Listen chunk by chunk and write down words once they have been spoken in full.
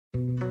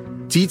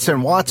Dietz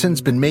and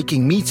Watson's been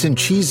making meats and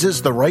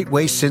cheeses the right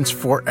way since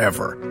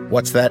forever.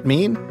 What's that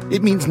mean?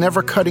 It means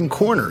never cutting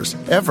corners,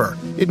 ever.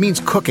 It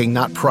means cooking,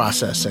 not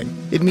processing.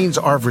 It means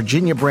our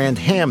Virginia brand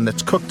ham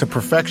that's cooked to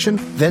perfection,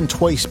 then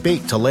twice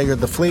baked to layer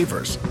the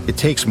flavors. It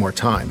takes more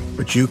time,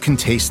 but you can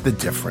taste the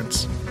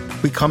difference.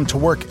 We come to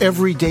work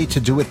every day to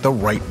do it the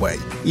right way,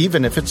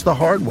 even if it's the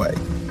hard way.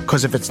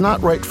 Because if it's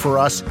not right for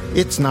us,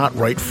 it's not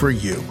right for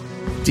you.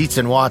 Dietz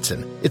and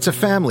Watson, it's a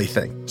family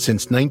thing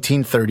since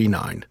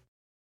 1939.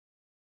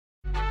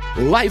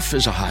 Life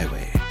is a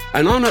highway,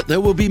 and on it there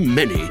will be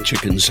many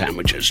chicken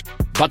sandwiches.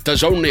 But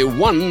there's only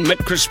one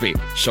McCrispy.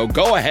 So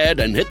go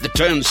ahead and hit the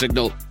turn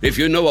signal if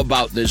you know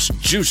about this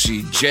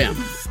juicy gem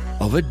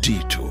of a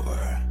detour.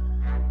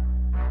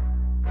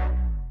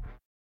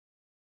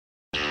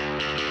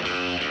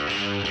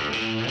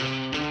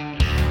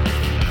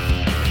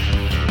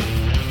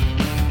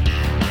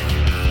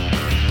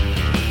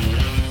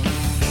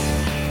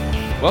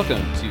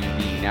 Welcome to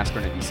the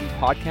NASCAR NBC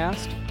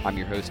podcast. I'm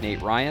your host,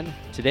 Nate Ryan.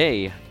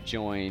 Today,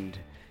 joined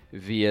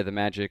via the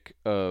magic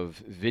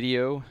of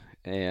video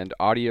and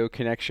audio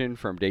connection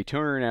from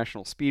Daytona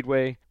International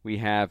Speedway, we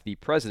have the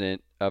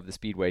president of the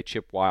Speedway,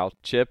 Chip Wild.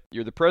 Chip,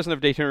 you're the president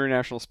of Daytona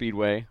International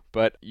Speedway,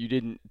 but you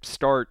didn't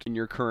start in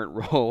your current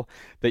role,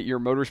 that your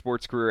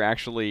motorsports career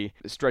actually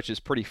stretches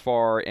pretty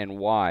far and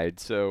wide.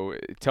 So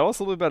tell us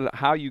a little bit about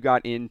how you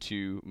got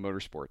into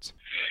motorsports.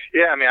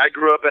 Yeah, I mean, I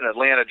grew up in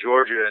Atlanta,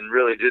 Georgia, and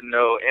really didn't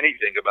know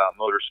anything about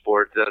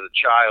motorsports as a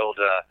child.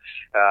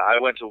 I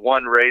went to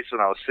one race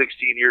when I was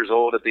 16 years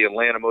old at the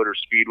Atlanta Motor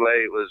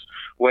Speedway. It was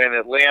when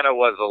Atlanta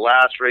was the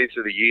last race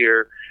of the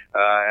year,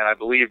 and I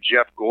believe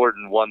Jeff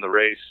Gordon won the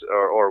race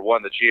or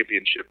won the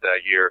championship that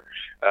year.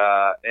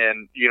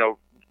 And, you know,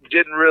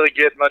 didn't really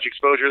get much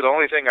exposure. The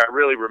only thing I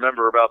really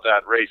remember about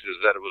that race is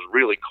that it was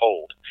really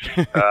cold.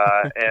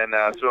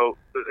 So,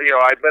 you know,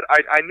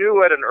 I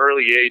knew at an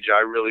early age I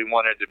really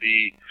wanted to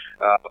be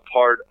a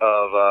part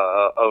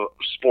of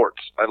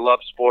sports. I love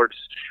sports.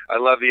 I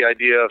love the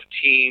idea of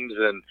teams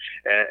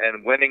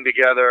and winning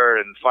together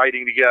and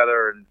fighting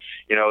together. And,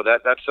 you know,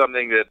 that's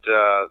something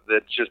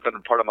that's just been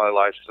a part of my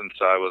life since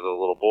I was a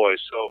little boy.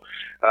 So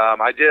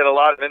I did a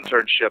lot of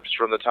internships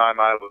from the time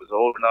I was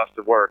old enough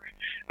to work.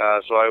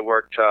 So I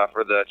worked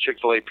for the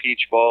Chick-fil-A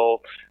Peach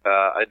Bowl.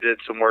 I did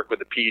some work with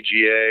the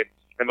PGA.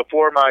 And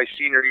before my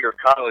senior year of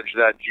college,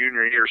 that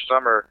junior year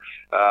summer,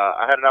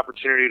 I had an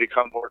opportunity to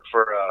come work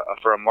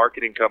for a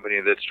marketing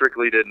company that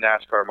strictly did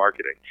NASCAR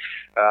marketing.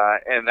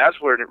 And that's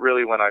when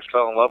I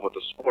fell in love with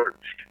the sport.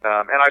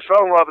 And I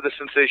fell in love with the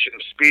sensation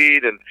of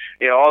speed and,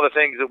 you know, all the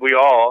things that we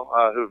all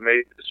who've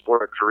made the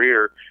sport a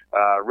career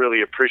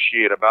really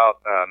appreciate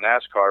about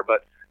NASCAR.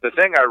 But the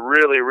thing I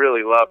really,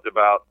 really loved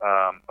about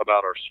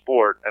our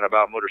sport and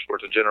about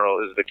motorsports in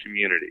general is the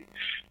community.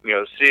 You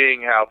know,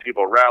 seeing how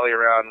people rally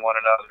around one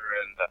another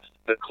and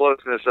the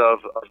closeness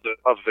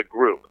of the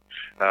group.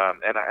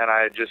 And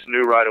I just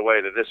knew right away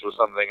that this was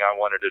something I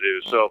wanted to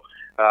do. So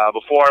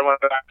before I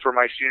went back for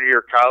my senior year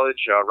of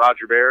college,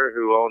 Roger Bear,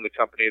 who owned the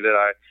company that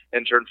I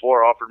interned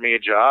for, offered me a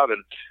job,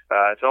 and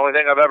it's the only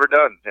thing I've ever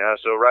done.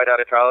 So right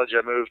out of college,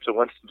 I moved to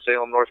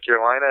Winston-Salem, North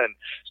Carolina, and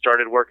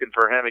started working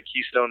for him at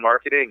Keystone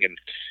Marketing. And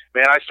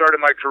man, I started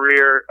my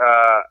career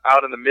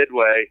out in the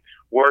Midway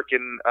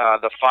working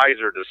the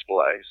Pfizer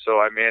display. So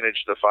I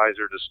managed the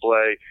Pfizer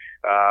display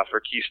for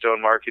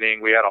Keystone Marketing.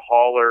 We had a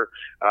hauler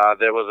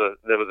that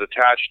was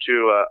attached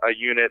to a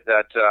unit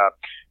that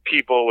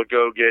people would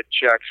go get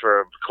checks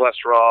for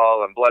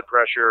cholesterol and blood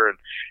pressure,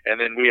 and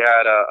then we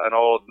had an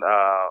old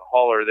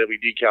hauler that we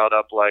decaled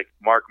up like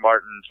Mark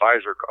Martin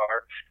Pfizer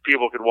car.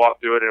 People could walk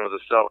through it, and it was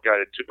a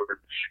self-guided tour.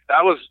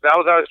 That was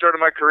how I started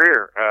my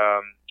career.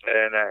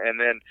 And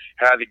then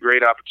had the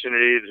great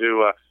opportunity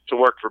to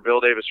work for Bill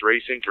Davis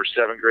Racing for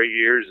 7 great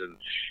years,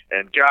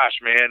 and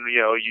gosh, man, you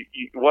know, you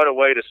what a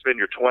way to spend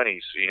your 20s.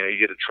 You know, you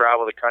get to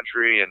travel the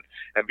country and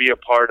be a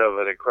part of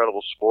an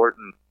incredible sport,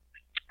 and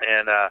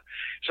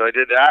so I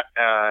did that,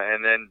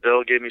 and then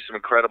Bill gave me some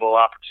incredible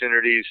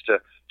opportunities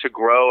to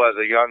grow as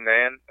a young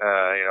man.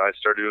 You know, I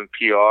started doing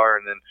PR,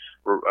 and then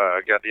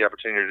got the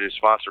opportunity to do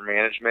sponsor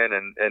management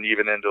and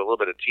even into a little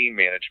bit of team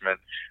management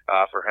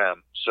for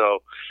him.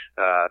 So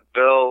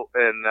Bill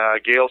and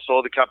Gail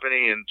sold the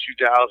company in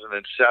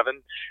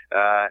 2007,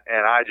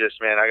 and I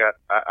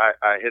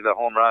hit the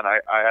home run. I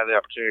had the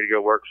opportunity to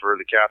go work for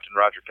the captain,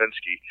 Roger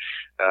Penske,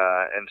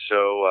 and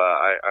so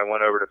I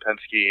went over to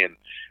Penske, and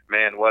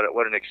man,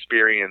 what an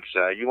experience.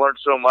 You learn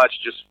so much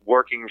just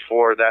working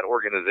for that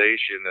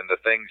organization and the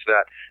things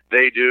that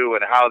they do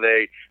and how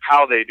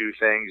they do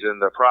things in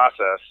the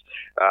process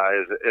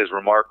is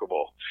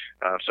remarkable.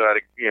 So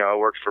I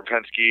worked for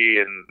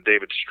Penske, and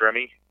David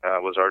Stremme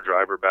was our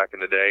driver back in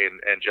the day,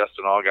 and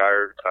Justin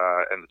Allgaier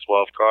in the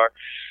 12 car.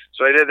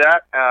 So I did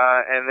that,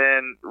 and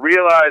then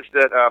realized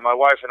that my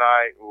wife and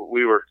I,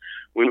 we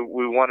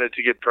wanted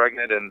to get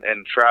pregnant,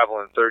 and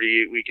traveling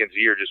 38 weekends a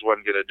year just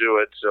wasn't going to do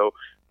it. So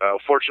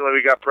fortunately,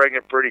 we got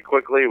pregnant pretty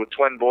quickly with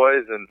twin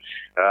boys, and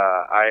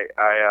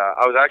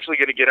I was actually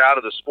going to get out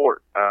of the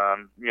sport,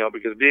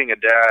 because being a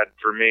dad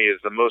for me is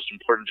the most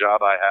important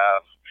job I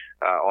have.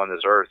 on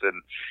this earth.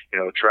 And,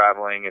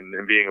 traveling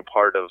and being a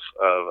part of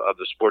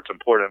the sport's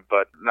important,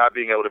 but not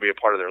being able to be a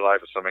part of their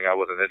life is something I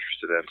wasn't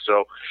interested in.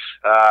 So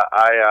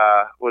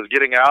I was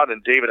getting out,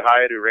 and David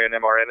Hyatt, who ran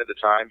MRN at the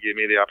time, gave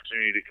me the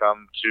opportunity to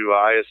come to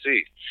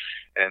ISC.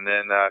 And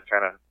then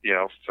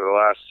for the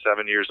last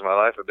 7 years of my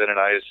life, I've been in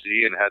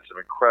ISC and had some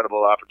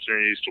incredible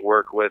opportunities to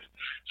work with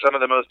some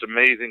of the most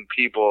amazing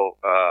people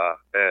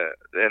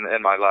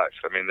in my life.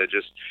 I mean,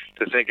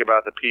 to think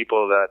about the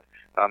people that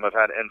have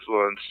had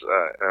influence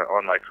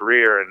on my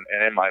career and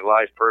in my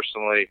life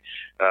personally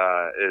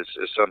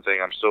is something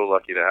I'm so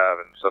lucky to have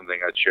and something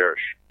I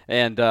cherish.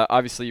 And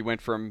obviously you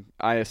went from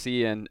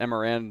ISC and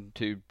MRN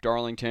to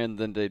Darlington,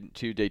 then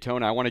to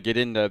Daytona. I want to get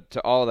into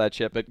all of that,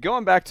 Chip. But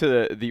going back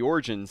to the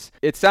origins,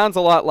 it sounds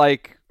a lot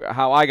like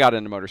how I got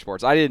into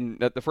motorsports.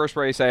 The first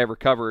race I ever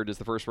covered is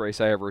the first race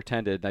I ever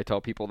attended, and I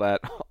tell people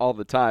that all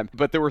the time.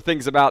 But there were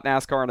things about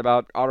NASCAR and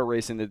about auto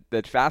racing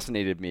that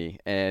fascinated me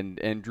and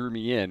drew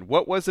me in.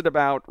 What was it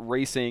about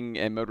racing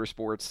and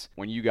motorsports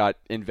when you got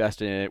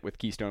invested in it with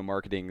Keystone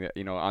Marketing,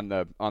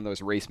 on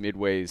those race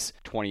midways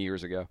 20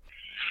 years ago?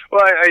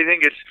 Well, I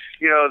think it's,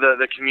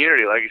 the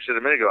community, like you said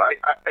a minute ago.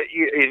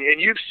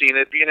 And you've seen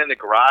it, being in the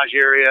garage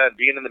area and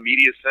being in the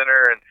media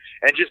center and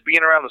just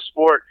being around the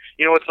sport.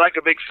 It's like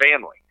a big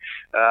family.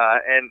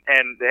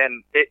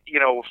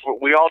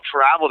 We all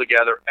travel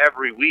together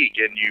every week,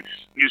 and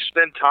you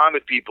spend time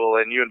with people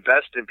and you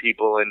invest in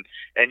people and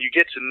you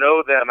get to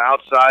know them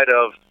outside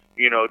of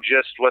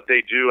just what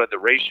they do at the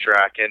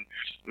racetrack. And,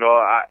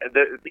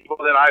 the people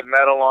that I've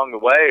met along the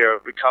way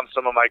have become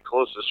some of my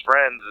closest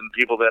friends and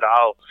people that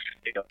I'll,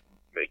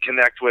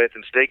 connect with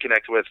and stay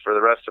connected with for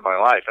the rest of my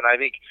life. And I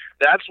think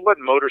that's what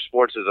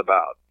motorsports is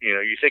about.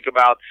 You think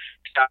about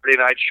Saturday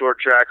night short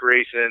track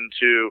racing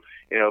to,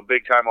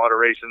 big time auto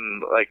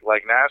racing like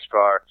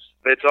NASCAR.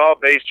 It's all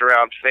based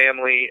around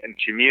family and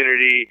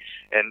community.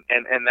 And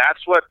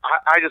that's what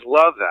I just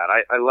love that.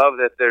 I love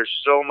that there's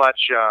so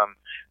much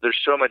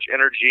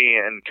energy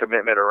and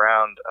commitment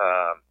around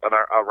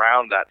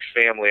that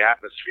family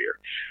atmosphere.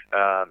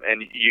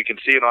 And you can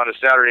see it on a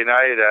Saturday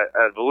night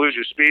at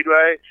Volusia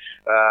Speedway,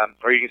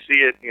 or you can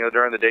see it,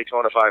 during the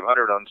Daytona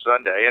 500 on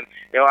Sunday. And,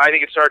 I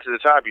think it starts at the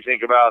top. You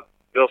think about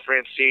Bill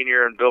France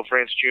Sr. and Bill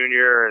France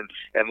Jr.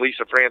 and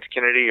Lisa France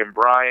Kennedy and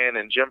Brian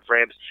and Jim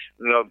France.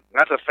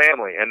 That's a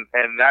family, and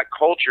that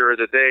culture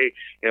that they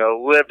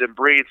lived and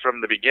breathed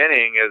from the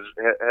beginning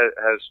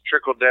has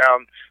trickled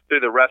down through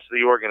the rest of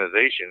the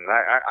organization. And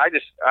I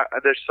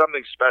there's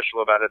something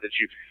special about it that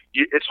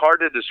it's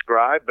hard to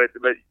describe, but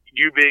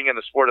you being in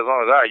the sport as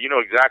long as you know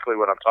exactly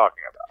what I'm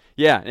talking about.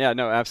 Yeah,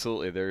 no,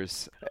 absolutely.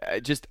 There's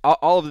just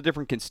all of the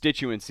different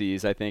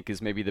constituencies, I think,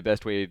 is maybe the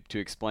best way to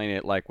explain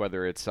it, like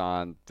whether it's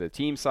on the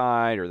team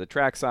side or the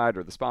track side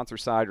or the sponsor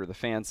side or the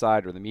fan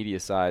side or the media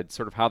side,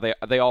 sort of how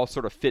they all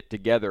sort of fit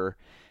together.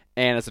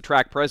 And as a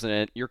track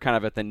president, you're kind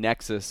of at the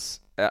nexus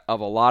of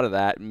a lot of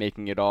that,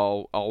 making it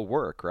all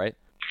work, right?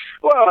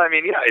 Well, I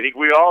mean, yeah, I think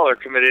we all are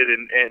committed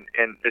and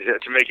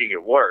to making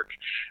it work.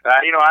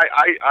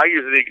 I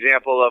use the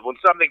example of when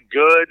something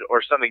good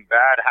or something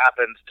bad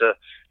happens to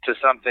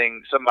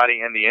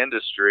somebody in the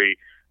industry.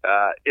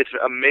 It's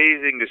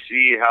amazing to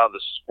see how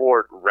the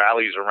sport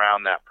rallies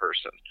around that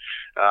person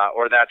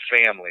or that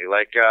family.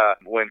 Like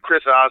when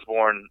Chris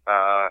Osborne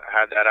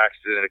had that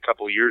accident a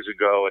couple years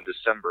ago in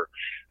December.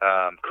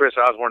 Chris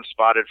Osborne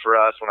spotted for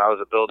us when I was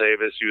at Bill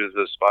Davis. He was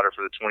the spotter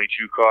for the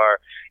 22 car.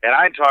 And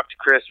I hadn't talked to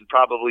Chris in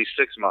probably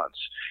 6 months.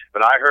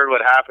 But I heard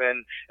what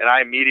happened, and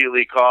I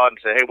immediately called and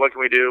said, hey, what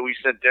can we do? We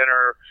sent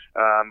dinner,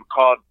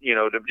 called,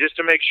 just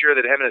to make sure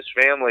that him and his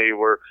family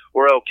were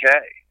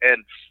okay.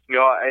 And,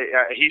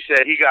 he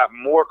said he got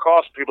more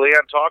calls from people he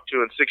hadn't talked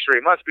to in 6 or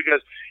 8 months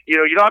because, you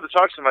don't have to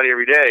talk to somebody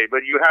every day,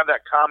 but you have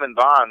that common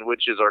bond,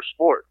 which is our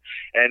sport.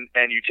 And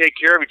you take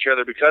care of each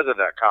other because of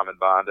that common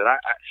bond. And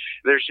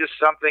there's just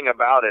something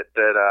about it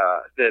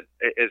that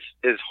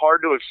is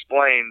hard to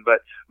explain, but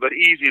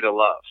easy to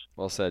love.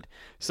 Well said.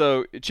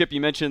 So, Chip,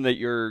 you mentioned that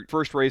your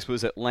first race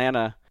was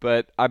Atlanta,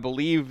 but I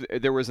believe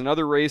there was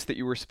another race that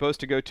you were supposed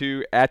to go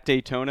to at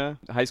Daytona,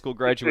 high school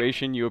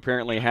graduation. You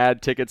apparently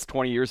had tickets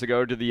 20 years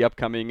ago to the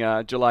upcoming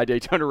July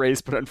Daytona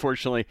race, but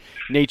unfortunately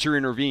nature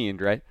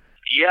intervened, right?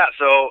 Yeah,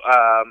 so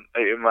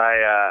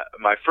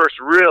my first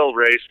real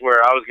race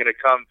where I was going to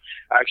come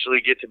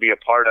actually get to be a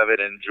part of it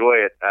and enjoy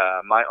it,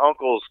 my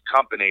uncle's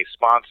company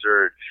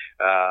sponsored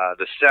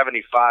the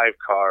 75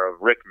 car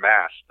of Rick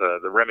Mast,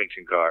 the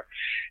Remington car.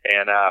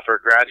 And for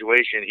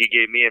graduation, he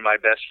gave me and my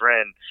best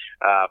friend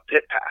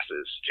pit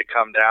passes to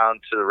come down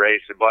to the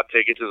race and bought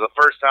tickets. It was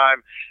the first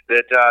time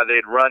that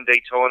they'd run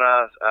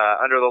Daytona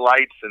under the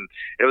lights, and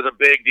it was a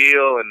big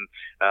deal, and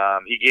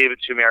he gave it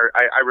to me.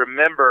 I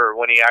remember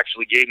when he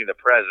actually gave me the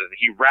present.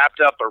 He wrapped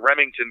up a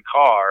Remington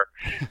car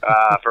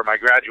for my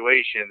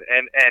graduation,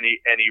 and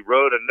he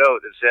wrote a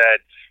note that said,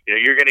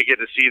 you're going to get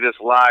to see this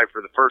live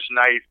for the first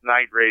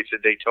night race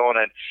at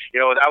Daytona. And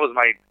that was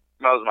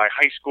I was my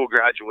high school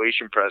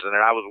graduation present,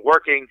 and I was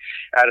working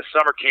at a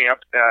summer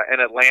camp in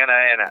Atlanta,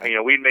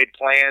 and we'd made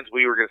plans.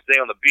 We were going to stay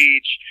on the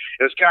beach.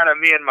 It was kind of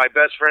me and my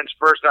best friend's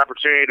first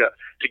opportunity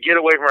to get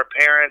away from our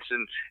parents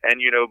and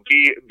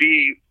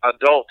be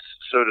adults,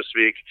 so to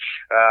speak,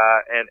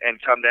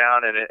 and come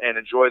down and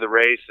enjoy the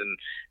race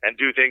and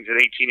do things that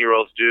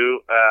 18-year-olds do.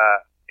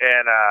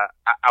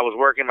 I was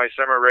working my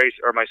summer race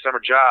or my summer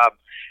job,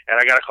 and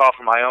I got a call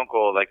from my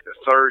uncle like the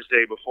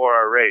Thursday before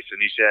our race,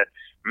 and he said,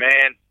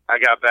 "Man, I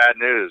got bad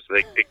news.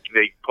 They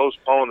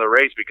postponed the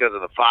race because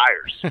of the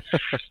fires."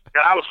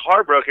 And I was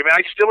heartbroken.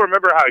 I still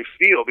remember how I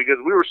feel because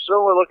we were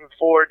so looking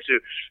forward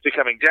to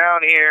coming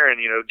down here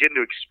and getting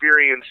to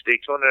experience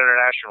Daytona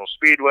International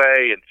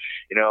Speedway, and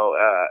it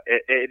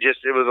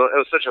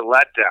was such a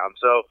letdown.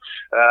 So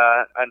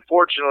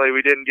unfortunately,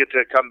 we didn't get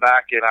to come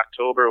back in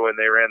October when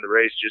they ran the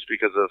race just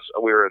because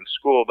we were in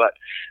school. But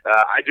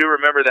I do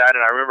remember that,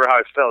 and I remember how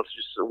I felt. It's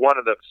just one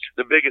of the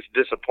biggest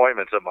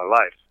disappointments of my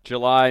life.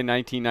 July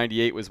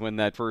 1998 was when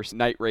that first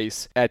night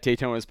race at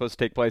Daytona was supposed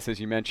to take place, as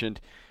you mentioned.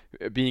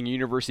 Being a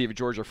University of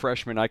Georgia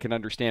freshman, I can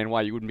understand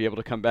why you wouldn't be able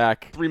to come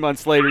back. 3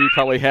 months later, you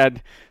probably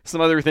had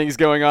some other things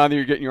going on that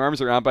you're getting your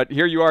arms around. But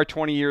here you are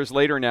 20 years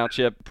later now,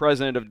 Chip,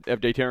 president of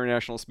Daytona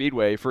International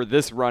Speedway for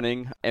this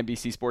running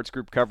NBC Sports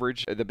Group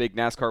coverage, the big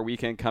NASCAR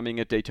weekend coming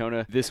at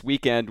Daytona this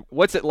weekend.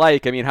 What's it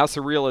like? I mean, how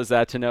surreal is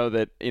that to know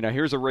that,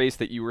 here's a race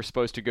that you were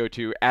supposed to go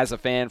to as a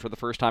fan for the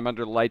first time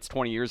under the lights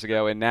 20 years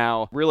ago, and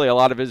now really a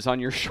lot of it is on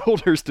your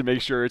shoulders to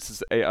make sure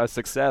it's a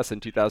success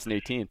in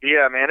 2018.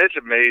 Yeah, man, it's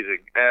amazing.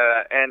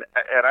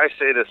 And I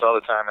say this all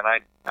the time, and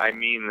I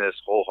mean this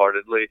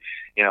wholeheartedly.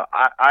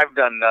 I've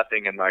done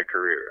nothing in my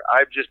career.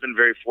 I've just been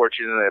very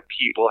fortunate that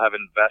people have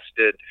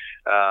invested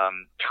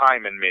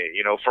time in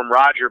me. From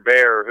Roger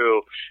Bear,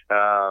 who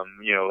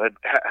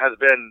has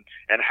been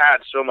and had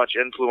so much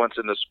influence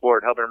in the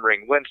sport, helping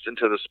bring Winston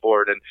to the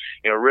sport, and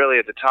really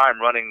at the time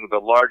running the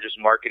largest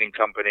marketing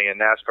company in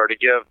NASCAR, to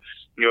give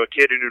a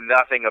kid who knew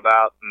nothing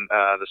about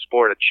the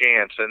sport a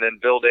chance. And then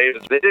Bill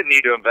Davis, they didn't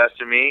need to invest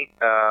in me,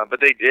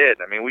 but they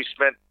did. I mean, we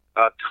spent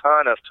a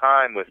ton of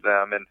time with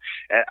them and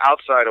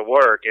outside of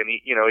work, and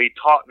he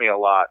taught me a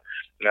lot.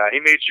 He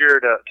made sure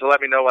to let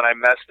me know when I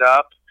messed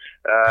up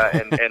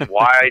and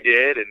why I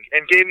did,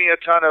 and gave me a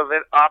ton of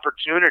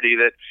opportunity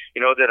that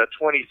that a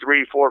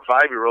 23, 4,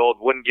 5-year-old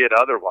wouldn't get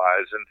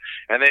otherwise.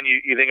 And then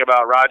you think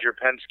about Roger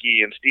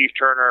Penske and Steve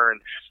Turner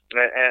and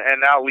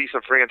now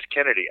Lisa France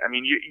Kennedy. I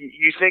mean,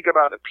 you think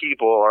about the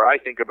people, or I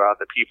think about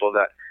the people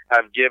that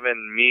have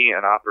given me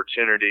an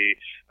opportunity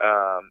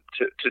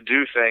to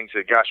do things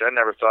that, gosh, I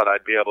never thought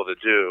I'd be able to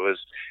do.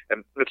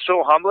 And it's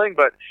so humbling,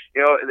 but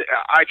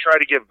I try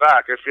to give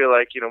back. I feel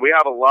like we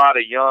have a lot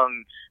of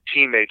young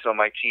teammates on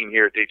my team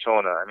here at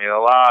Daytona. I mean, a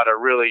lot of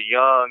really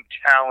young,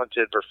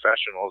 talented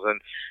professionals, and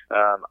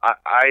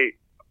I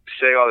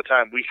say all the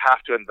time, we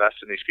have to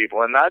invest in these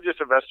people, and not just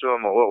invest in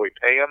them on what we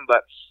pay them,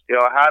 but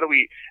how do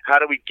we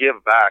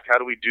give back? How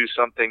do we do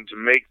something to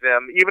make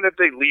them, even if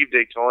they leave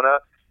Daytona,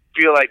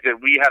 feel like that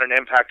we had an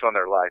impact on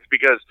their life?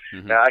 Because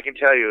I can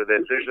tell you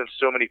that there's been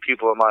so many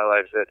people in my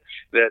life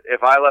that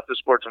if I left the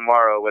sport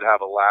tomorrow would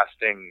have a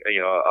lasting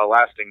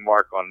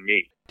mark on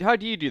me. How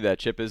do you do that,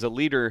 Chip, as a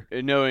leader,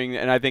 knowing,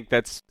 and I think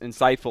that's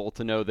insightful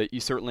to know that you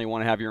certainly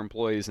want to have your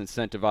employees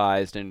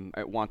incentivized and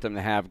want them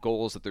to have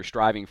goals that they're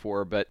striving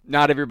for, but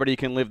not everybody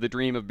can live the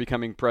dream of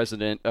becoming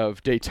president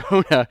of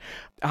Daytona.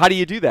 How do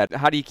you do that?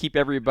 How do you keep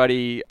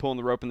everybody pulling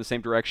the rope in the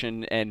same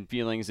direction and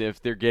feeling as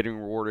if they're getting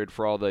rewarded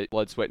for all the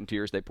blood, sweat, and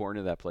tears they pour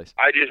into that place?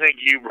 I just think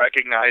you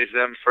recognize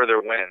them for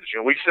their wins.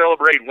 We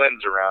celebrate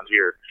wins around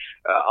here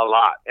a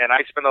lot, and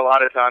I spend a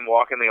lot of time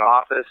walking the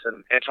office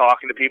and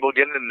talking to people,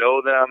 getting to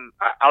know them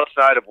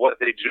outside of what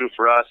they do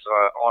for us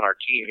on our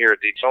team here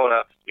at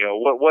Daytona.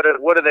 What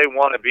do they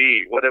want to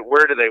be?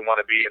 Where do they want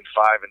to be in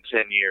 5 and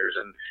 10 years?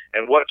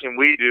 And what can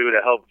we do to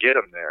help get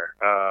them there?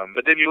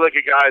 But then you look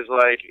at guys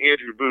like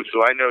Andrew Booth,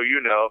 who I know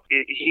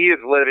he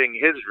is living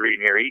his dream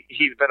here.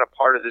 He's been a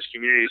part of this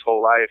community his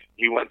whole life.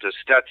 He went to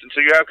Stetson.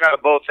 So you have kind of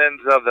both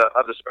ends of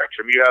the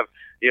spectrum. You have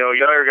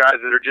younger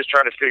guys that are just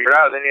trying to figure it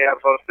out. Then you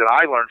have folks that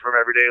I learn from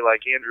every day,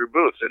 like Andrew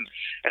Booth. And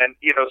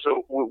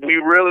so we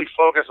really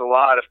focus a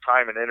lot of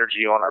time and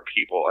energy on our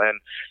people.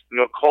 And,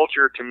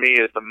 culture to me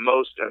is the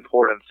most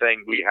important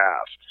thing we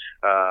have.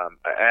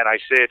 And I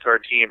say it to our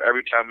team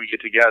every time we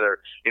get together.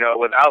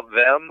 Without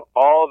them,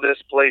 all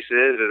this place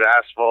is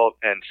asphalt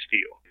and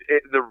steel.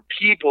 The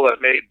people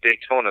have made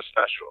Daytona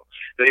special.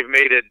 They've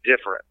made it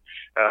different.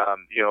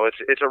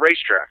 It's a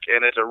racetrack,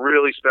 and it's a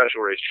really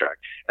special racetrack.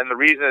 And the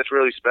reason it's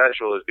really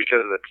special is because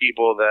of the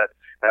people that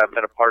have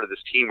been a part of this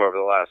team over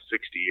the last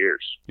 60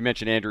 years. You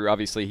mentioned Andrew.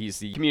 Obviously, he's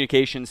the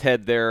communications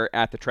head there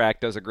at the track,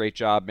 does a great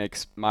job,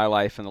 makes my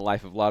life and the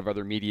life of a lot of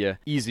other media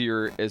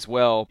easier as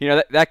well.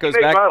 That goes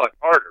back. Makes my life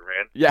harder,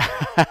 man. Yeah.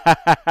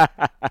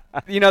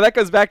 That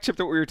goes back, Chip,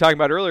 to what we were talking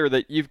about earlier,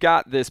 that you've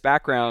got this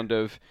background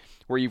of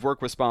where you've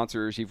worked with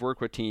sponsors, you've worked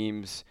with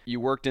teams, you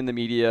worked in the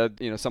media,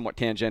 somewhat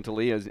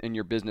tangentially as in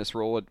your business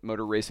role at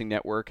Motor Racing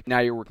Network. Now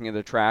you're working at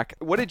the track.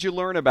 What did you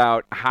learn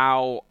about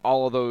how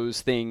all of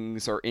those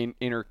things are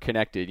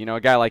interconnected? A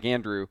guy like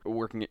Andrew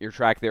working at your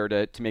track there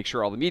to make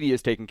sure all the media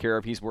is taken care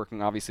of. He's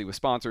working obviously with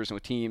sponsors and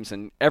with teams,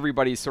 and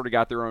everybody's sort of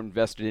got their own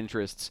vested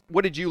interests.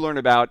 What did you learn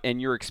about and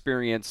your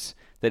experience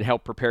that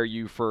helped prepare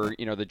you for,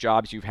 the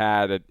jobs you've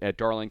had at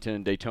Darlington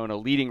and Daytona,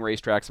 leading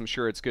racetracks? I'm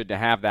sure it's good to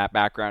have that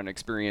background and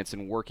experience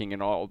and working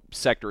in all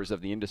sectors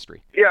of the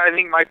industry. Yeah, I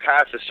think my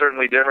path is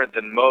certainly different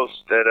than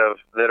most that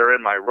are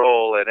in my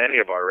role at any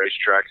of our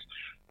racetracks,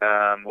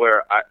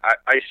 where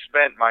I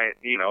spent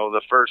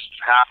the first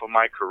half of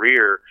my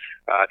career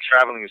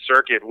traveling the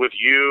circuit with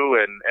you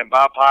and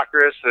Bob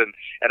Pockrass and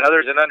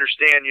others, and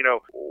understand,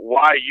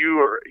 why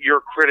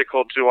you're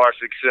critical to our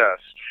success.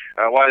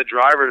 Why the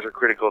drivers are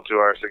critical to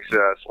our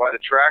success, why the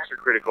tracks are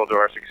critical to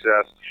our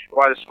success,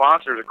 why the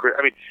sponsors are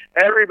critical. I mean,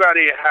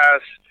 everybody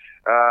has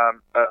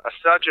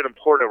such an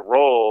important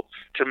role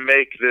to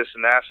make this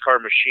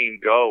NASCAR machine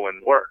go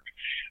and work.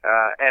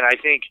 And I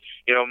think,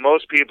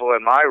 most people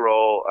in my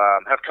role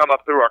have come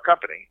up through our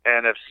company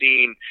and have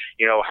seen,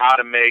 how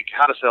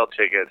to sell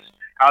tickets,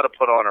 how to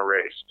put on a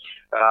race.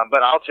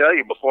 But I'll tell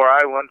you, before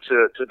I went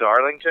to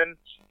Darlington,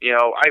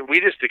 we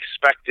just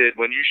expected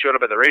when you showed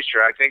up at the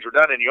racetrack, things were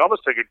done, and you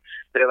almost took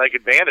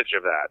advantage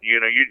of that. You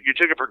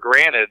took it for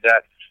granted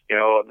that,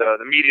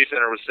 the media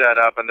center was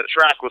set up and the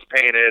track was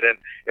painted and,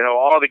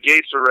 all the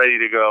gates were ready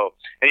to go.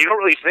 And you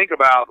don't really think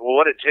about,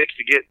 what it takes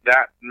to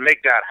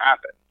make that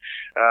happen.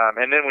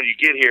 And then when you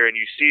get here and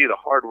you see the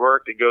hard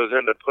work that goes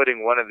into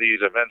putting one of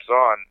these events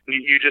on,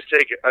 you just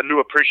take a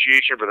new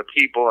appreciation for the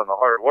people and the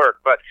hard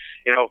work. But,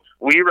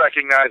 we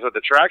recognize at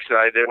the track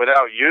side that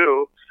without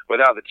you,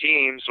 without the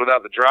teams,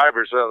 without the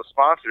drivers, without the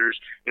sponsors,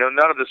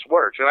 none of this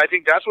works. And I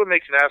think that's what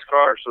makes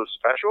NASCAR so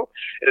special,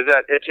 is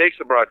that it takes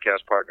the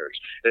broadcast partners,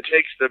 it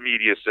takes the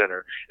media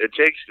center, it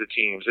takes the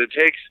teams, it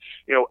takes,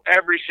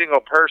 every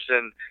single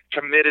person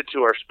committed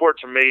to our sport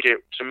to make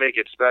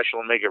it special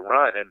and make it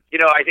run. And,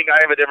 I think I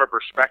have a different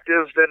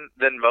perspective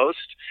than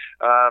most.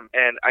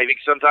 And I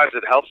think sometimes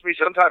it helps me,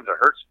 sometimes it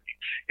hurts me,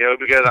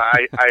 because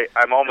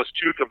I'm almost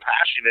too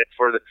compassionate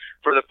for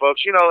the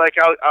folks.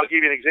 I'll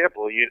give you an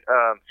example.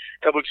 A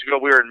couple weeks ago,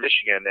 we were in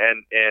Michigan,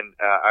 and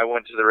I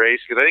went to the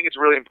race because I think it's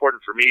really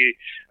important for me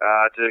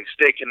to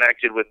stay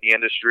connected with the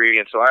industry.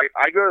 And so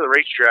I go to the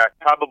racetrack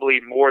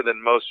probably more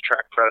than most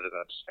track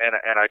presidents, and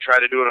I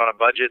try to do it on a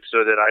budget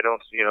so that I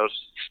don't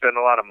spend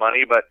a lot of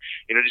money, but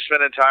just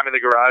spending time in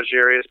the garage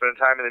area, spending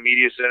time in the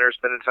media center,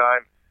 spending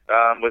time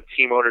with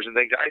team owners and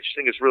things. I just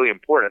think it's really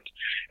important.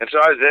 And so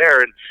I was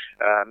there, and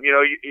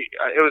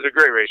it was a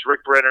great race.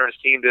 Rick Brenner and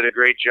his team did a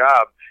great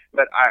job.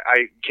 But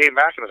I came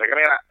back and I was like,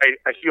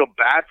 I feel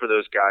bad for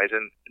those guys,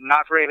 and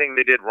not for anything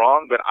they did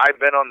wrong, but I've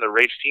been on the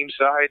race team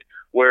side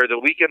where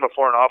the weekend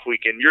before an off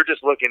weekend, you're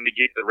just looking to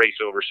get the race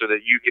over so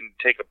that you can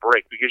take a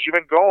break, because you've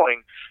been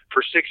going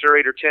for 6 or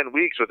 8 or 10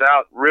 weeks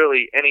without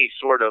really any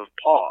sort of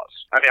pause.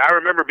 I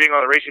remember being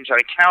on the racing side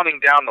and counting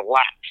down the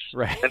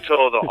laps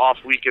until the off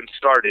weekend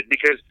started,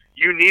 because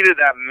you needed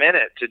that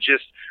minute to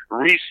just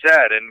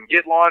reset and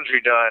get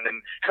laundry done and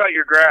cut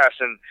your grass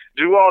and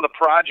do all the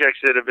projects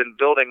that have been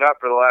building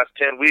up for the last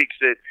 10 weeks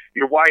that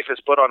your wife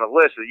has put on a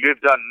list that you've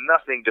done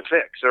nothing to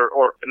fix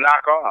or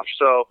knock off.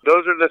 So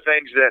those are the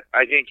things that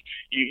I think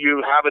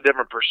you have a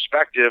different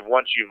perspective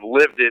once you've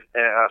lived it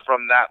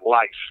from that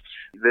life.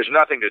 There's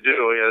nothing to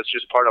do. It's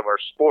just part of our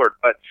sport.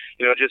 But,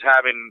 just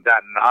having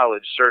that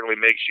knowledge certainly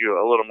makes you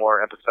a little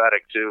more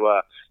empathetic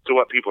to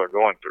what people are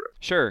going through.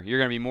 Sure. You're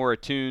going to be more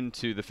attuned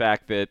to the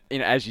fact that,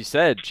 as you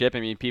said, Chip,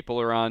 people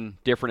are on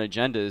different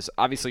agendas.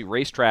 Obviously,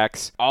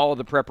 racetracks, all of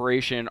the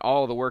preparation,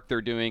 all of the work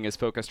they're doing is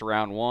focused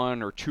around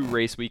 1 or 2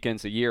 race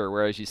weekends a year.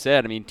 Whereas you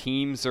said,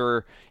 teams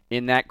are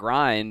in that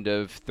grind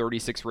of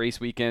 36 race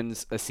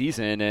weekends a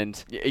season,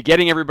 and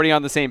getting everybody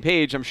on the same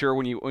page. I'm sure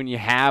when you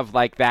have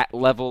like that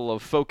level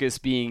of focus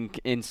being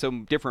in so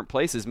different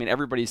places,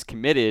 everybody's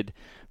committed.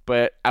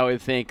 But I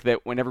would think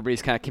that when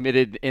everybody's kind of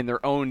committed in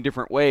their own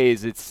different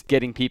ways, it's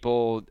getting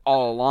people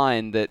all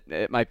aligned that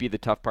it might be the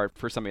tough part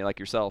for somebody like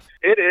yourself.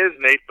 It is,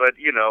 Nate, but,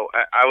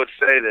 I would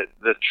say that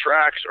the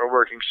tracks are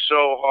working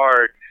so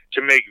hard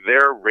to make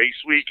their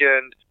race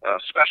weekend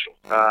special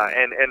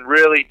and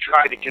really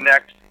try to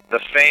connect the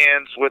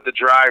fans with the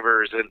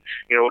drivers, and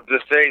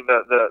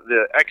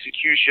the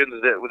executions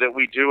that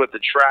we do at the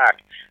track.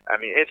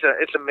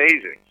 It's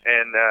amazing,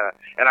 and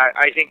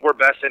I think we're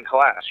best in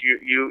class.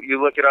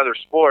 You look at other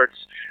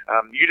sports,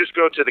 you just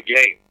go to the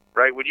game,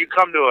 right? When you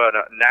come to a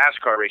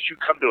NASCAR race, you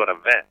come to an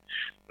event.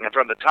 And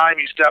from the time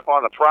you step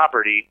on the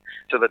property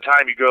to the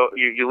time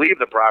you leave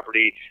the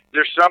property,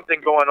 there's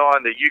something going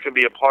on that you can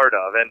be a part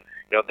of. And,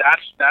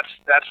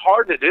 that's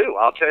hard to do.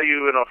 I'll tell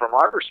you, from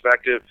our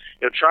perspective,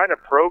 trying to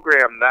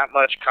program that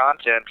much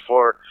content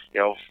for,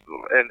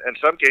 in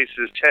some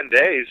cases 10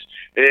 days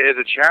is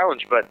a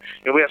challenge, but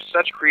we have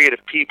such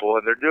creative people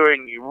and they're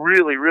doing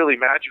really, really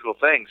magical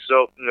things.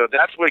 So,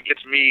 that's what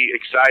gets me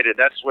excited.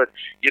 That's what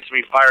gets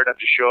me fired up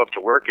to show up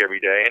to work every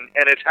day.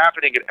 And it's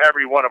happening at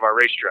every one of our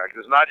racetracks.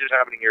 It's not just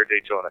happening here at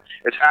Daytona.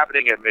 It's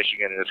happening at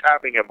Michigan. It's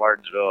happening at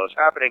Martinsville. It's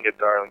happening at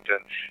Darlington.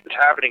 It's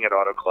happening at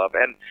Auto Club.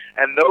 And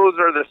those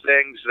are the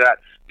things that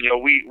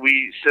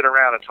we sit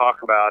around and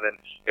talk about, and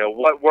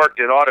what worked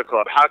at Auto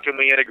Club. How can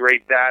we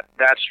integrate that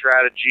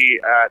strategy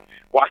at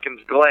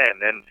Watkins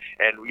Glen? And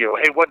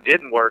hey, what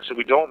didn't work, so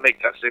we don't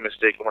make that same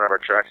mistake in one of our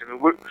tracks. I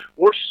mean,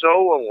 we're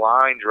so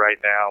aligned right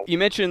now. You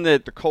mentioned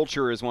that the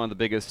culture is one of the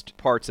biggest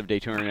parts of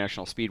Daytona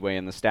International Speedway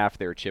and the staff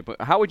there, Chip.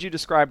 How would you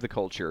describe the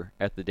culture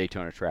at the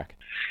Daytona track?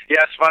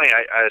 Yeah, it's funny.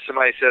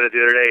 Somebody said it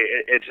the other day.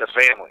 It's a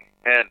family.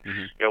 And,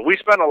 we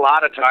spend a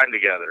lot of time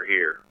together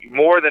here,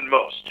 more than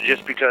most,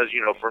 just because,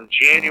 from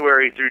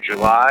January through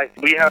July,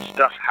 we have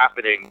stuff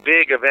happening,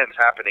 big events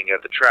happening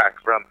at the track,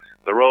 from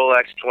the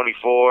Rolex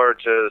 24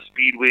 to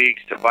Speed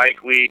Weeks to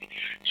Bike Week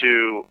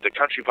to the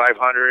Country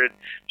 500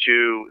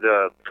 to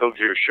the Coke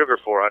Zero Sugar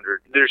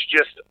 400. There's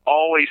just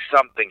always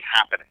something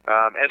happening.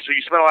 And so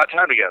you spend a lot of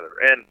time together.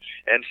 And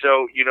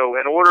so, in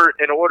order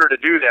to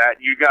do that,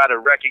 you got to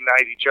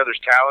recognize each other's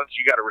talents.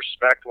 You got to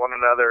respect one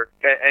another.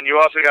 And you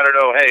also got to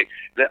know, hey,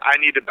 that I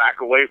need to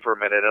back away for a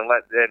minute and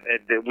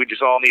we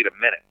just all need a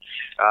minute.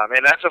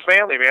 And that's a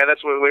family, man.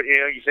 That's what,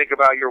 you think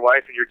about your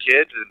wife and your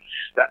kids, and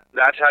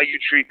that's how you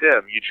treat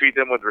them. You treat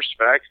them with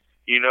respect.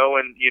 And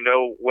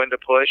when to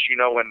push,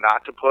 when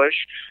not to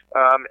push.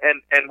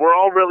 And we're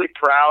all really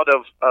proud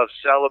of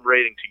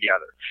celebrating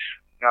together.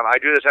 I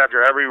do this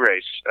after every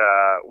race.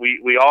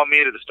 We all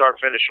meet at the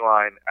start-finish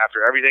line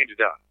after everything's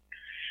done.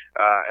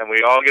 And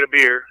we all get a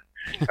beer.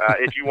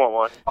 If you want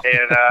one,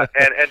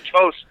 and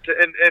toast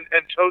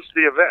and toast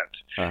the event,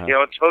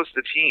 and toast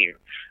the team,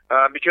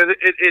 because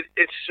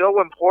it's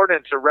so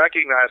important to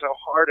recognize how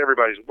hard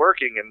everybody's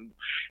working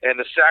and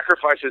the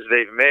sacrifices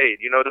they've made.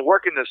 To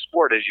work in this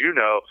sport, as you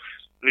know,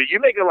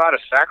 you make a lot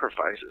of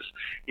sacrifices.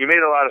 You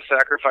made a lot of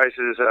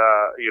sacrifices,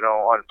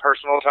 on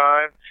personal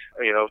time,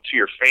 to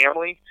your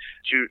family,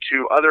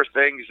 to other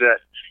things that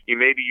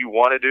maybe you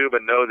want to do,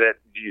 but know that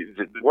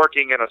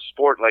working in a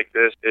sport like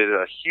this is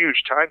a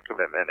huge time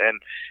commitment,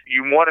 and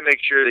you want to make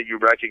sure that you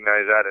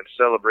recognize that and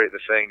celebrate the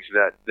things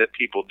that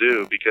people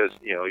do, because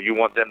you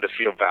want them to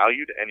feel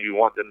valued and you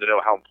want them to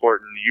know how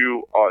important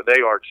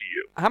they are to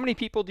you. How many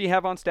people do you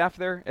have on staff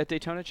there at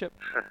Daytona, Chip?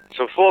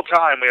 So full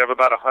time we have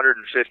about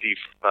 150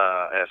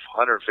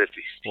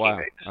 teammates. Wow.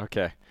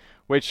 Okay.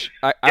 Which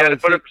to put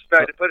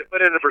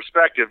it into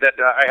perspective, that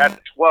I had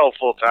 12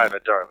 full time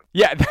at Darlington.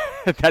 Yeah,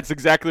 that's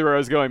exactly where I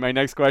was going. My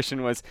next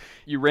question was,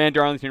 you ran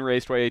Darlington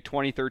Raceway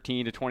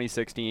 2013 to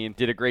 2016,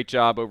 did a great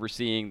job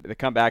overseeing the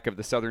comeback of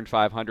the Southern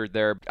 500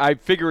 there. I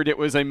figured it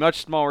was a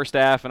much smaller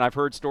staff, and I've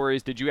heard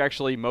stories. Did you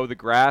actually mow the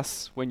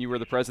grass when you were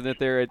the president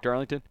there at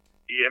Darlington?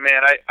 Yeah,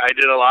 man, I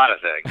did a lot of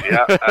things.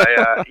 Yeah,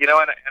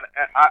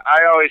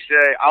 I always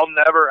say I'll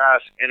never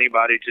ask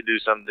anybody to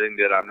do something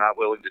that I'm not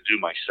willing to do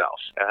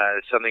myself.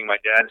 It's something my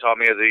dad taught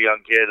me as a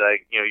young kid.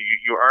 Like,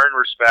 you earn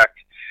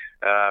respect.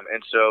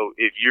 And so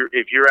if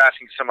you're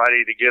asking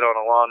somebody to get on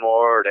a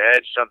lawnmower or to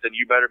edge something,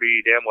 you better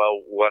be damn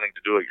well wanting to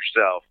do it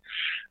yourself.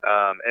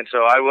 And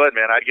so I would,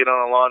 man. I'd get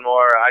on a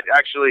lawnmower.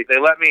 They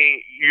let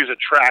me use a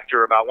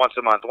tractor about once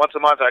a month. Once a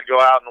month, I'd go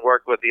out and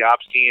work with the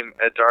ops team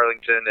at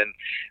Darlington, and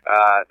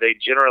they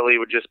generally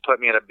would just put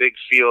me in a big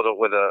field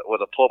with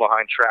a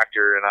pull-behind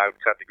tractor, and I would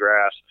cut the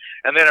grass.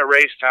 And then at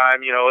race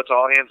time, it's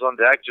all hands on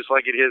deck, just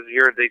like it is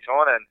here at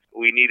Daytona, and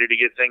we needed to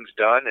get things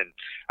done, and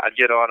I'd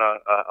get on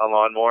a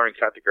lawnmower and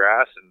cut the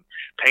grass and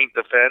paint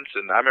the fence.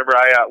 And I remember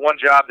one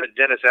job that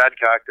Dennis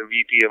Adcock, the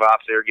VP of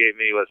Ops there, gave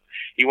me was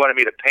he wanted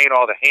me to paint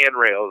all the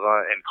handrails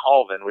in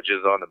Colvin, which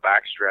is on the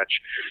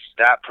backstretch.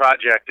 That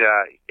project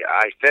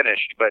I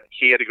finished, but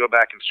he had to go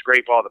back and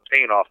scrape all the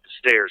paint off the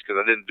stairs because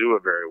I didn't do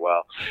it very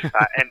well.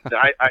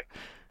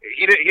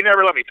 He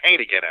never let me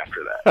paint again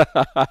after that.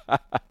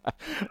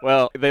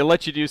 Well, they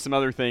let you do some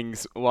other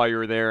things while you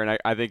were there, and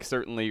I think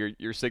certainly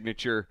your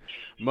signature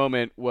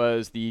moment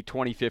was the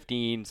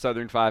 2015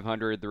 Southern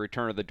 500, the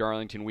return of the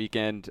Darlington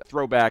weekend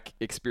throwback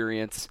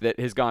experience that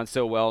has gone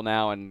so well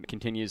now and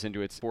continues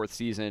into its fourth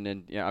season,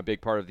 and a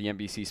big part of the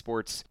NBC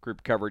Sports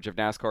Group coverage of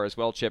NASCAR as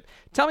well. Chip,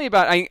 tell me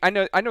about. I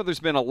know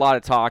there's been a lot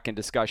of talk and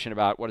discussion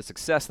about what a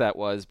success that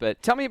was,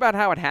 but tell me about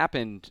how it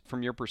happened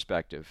from your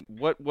perspective.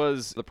 What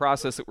was the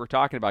process that we're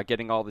talking about,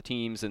 getting all the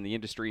teams and the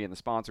industry and the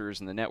sponsors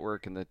and the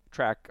network and the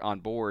track on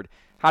board?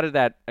 How did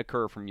that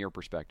occur from your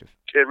perspective?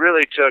 It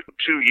really took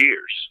 2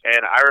 years.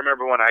 And I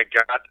remember when I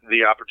got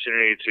the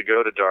opportunity to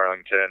go to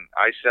Darlington,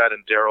 I sat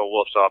in Darrell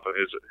Wolf's office,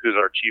 who's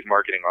our chief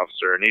marketing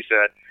officer, and he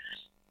said,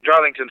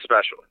 Darlington's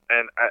special.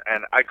 And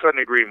I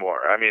couldn't agree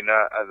more. I mean,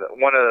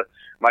 one of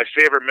my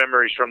favorite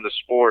memories from the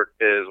sport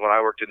is when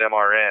I worked at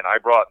MRN. I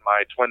brought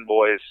my twin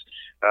boys,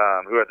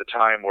 who at the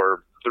time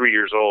were 3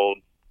 years old,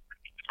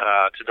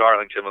 to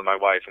Darlington with my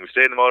wife, and we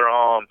stayed in the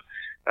motorhome.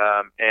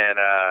 And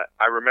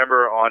I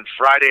remember on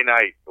Friday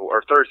night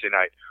or Thursday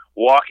night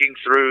walking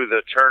through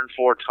the Turn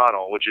 4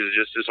 tunnel, which is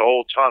just this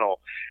old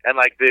tunnel, and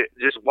like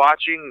just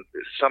watching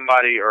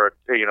somebody, or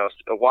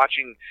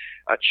watching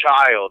a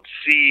child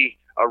see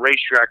a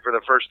racetrack for the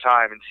first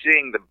time and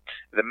seeing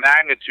the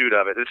magnitude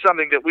of it. It's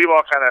something that we've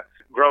all kind of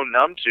grown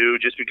numb to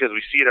just because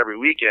we see it every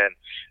weekend.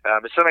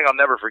 It's something I'll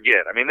never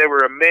forget. I mean, they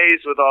were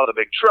amazed with all the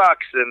big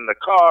trucks and the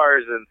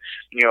cars and,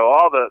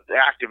 all the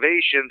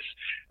activations.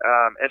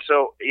 And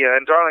so,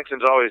 and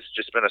Darlington's always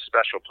just been a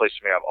special place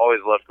to me. I've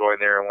always loved going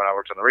there when I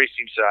worked on the race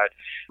team side.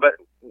 But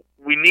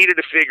we needed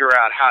to figure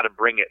out how to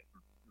bring it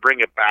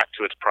back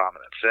to its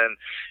prominence. And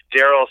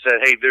Daryl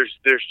said, "Hey,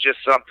 there's just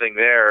something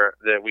there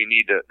that we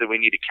need to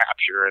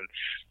capture." And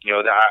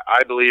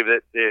I believe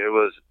that it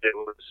was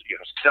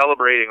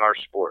celebrating our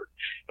sport.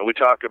 And we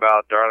talk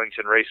about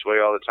Darlington Raceway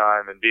all the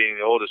time, and being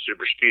the oldest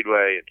super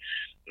speedway,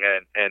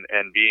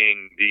 and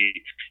being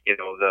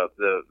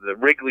the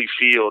Wrigley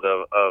Field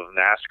of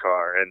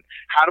NASCAR. And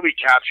how do we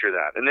capture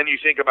that? And then you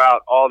think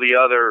about all the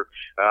other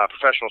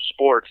professional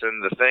sports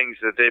and the things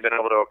that they've been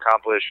able to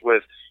accomplish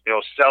with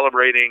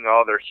celebrating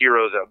all their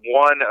heroes at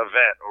one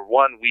event or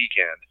one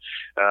weekend.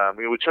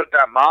 We took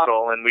that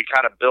model and we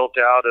kind of built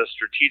out a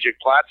strategic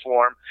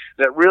platform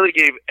that really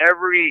gave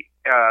every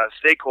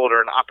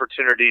stakeholder an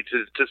opportunity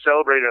to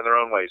celebrate in their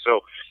own way.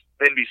 So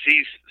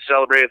NBC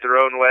celebrated their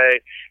own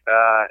way,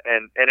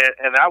 and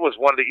that was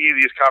one of the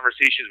easiest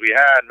conversations we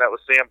had. Met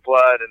with Sam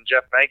Flood and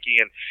Jeff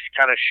Banke and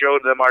kind of showed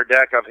them our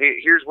deck of,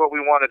 hey, here's what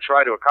we want to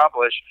try to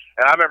accomplish.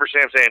 And I remember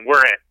Sam saying, "We're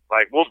in.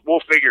 Like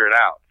we'll figure it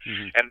out."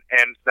 Mm-hmm.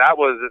 And that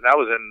was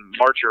in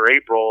March or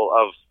April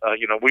of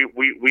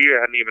we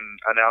hadn't even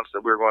announced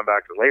that we were going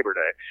back to Labor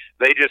Day.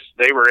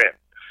 They were in.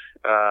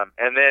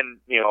 And then,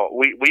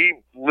 we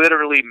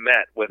literally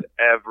met with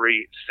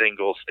every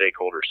single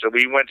stakeholder. So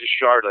we went to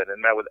Charlotte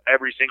and met with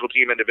every single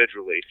team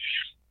individually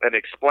and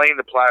explained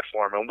the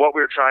platform and what we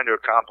were trying to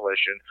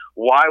accomplish and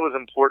why it was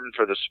important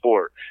for the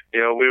sport.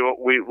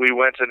 We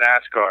went to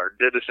NASCAR,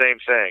 did the same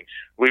thing.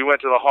 We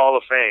went to the Hall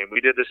of Fame. We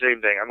did the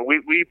same thing. I mean,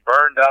 we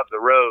burned up the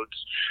roads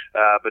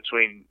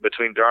between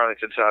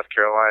Darlington, South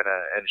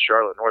Carolina, and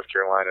Charlotte, North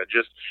Carolina,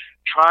 just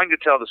trying to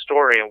tell the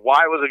story and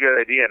why it was a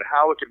good idea and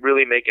how it could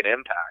really make an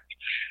impact.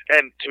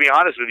 And to be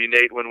honest with you,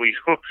 Nate, when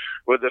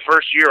with the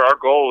first year, our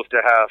goal was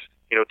to have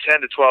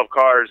 10 to 12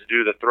 cars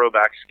do the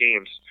throwback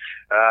schemes,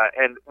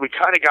 and we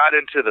kind of got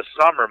into the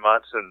summer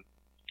months, and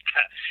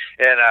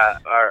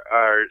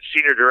our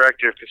senior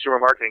director of consumer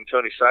marketing,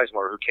 Tony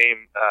Sizemore, who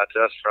came to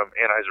us from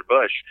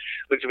Anheuser-Busch,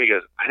 looked at me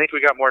and goes, "I think we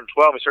got more than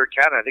 12. We started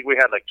counting. I think we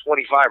had like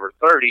 25 or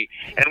 30,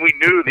 and we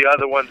knew the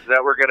other ones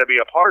that were going to be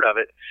a part of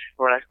it."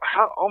 We're like,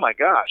 "Oh my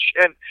gosh!"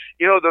 And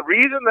the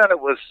reason that it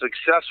was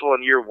successful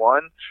in year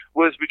one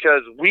was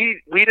because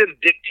we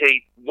didn't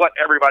dictate what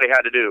everybody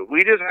had to do.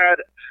 We just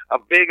had a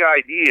big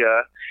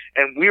idea,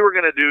 and we were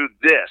going to do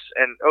this.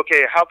 And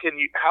okay, how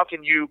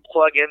can you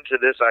plug into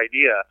this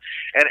idea?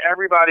 And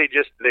everybody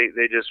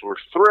they just were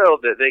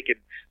thrilled that they could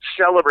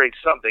celebrate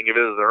something. If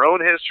it was their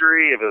own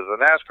history, if it was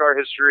a NASCAR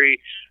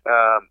history,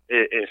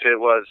 if it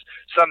was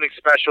something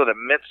special that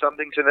meant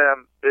something to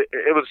them,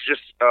 it was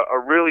just a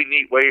really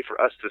neat way for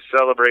us to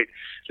celebrate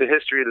the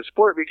history of the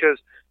sport, because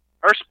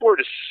our sport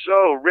is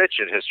so rich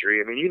in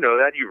history. I mean, you know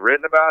that. You've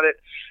written about it.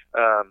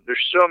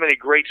 There's so many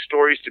great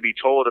stories to be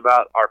told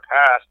about our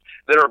past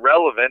that are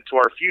relevant to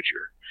our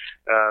future.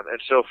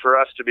 And so for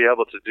us to be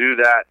able to do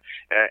that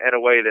in a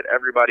way that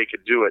everybody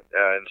could do it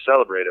and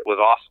celebrate it was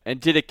awesome.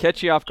 And did it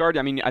catch you off guard?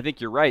 I mean, I think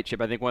you're right,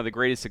 Chip. I think one of the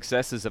greatest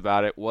successes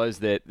about it was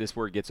that this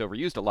word gets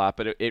overused a lot,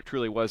 but it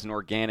truly was an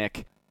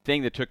organic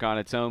thing that took on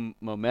its own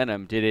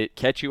momentum. Did it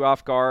catch you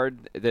off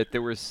guard that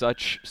there was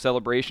such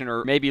celebration,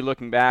 or maybe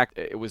looking back,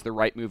 it was the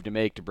right move to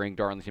make to bring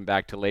Darlington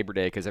back to Labor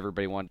Day because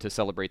everybody wanted to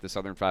celebrate the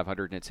Southern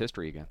 500 and its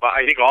history again? Well,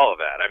 I think all of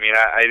that. I mean,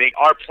 I think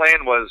our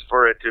plan was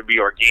for it to be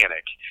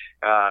organic,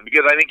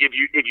 because I think if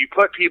you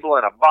put people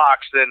in a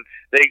box, then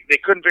they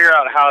couldn't figure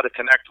out how to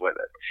connect with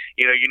it.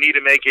 You need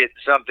to make it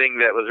something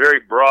that was very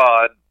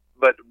broad,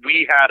 but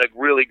we had a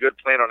really good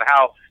plan on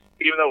how,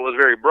 even though it was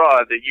very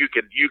broad, that you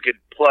could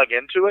plug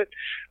into it.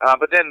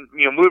 But then,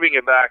 moving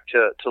it back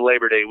to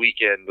Labor Day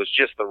weekend was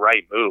just the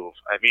right move.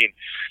 I mean,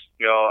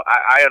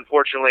 I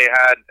unfortunately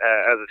had,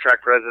 as a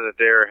track president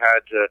there,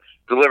 had to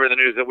deliver the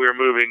news that we were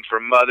moving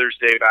from Mother's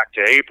Day back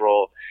to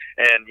April.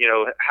 And,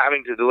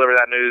 having to deliver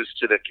that news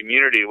to the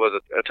community was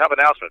a tough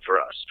announcement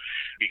for us,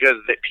 because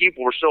the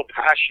people were so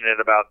passionate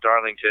about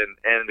Darlington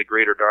and the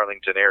greater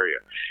Darlington area.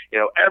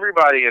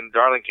 Everybody in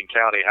Darlington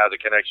County has a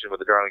connection with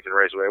the Darlington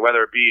Raceway,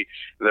 whether it be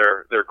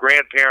their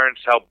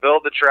grandparents helped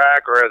build the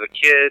track, or as a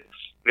kid,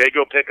 they'd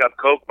go pick up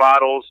Coke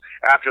bottles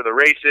after the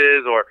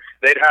races, or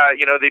they'd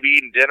be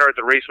eating dinner at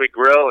the Raceway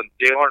Grill, and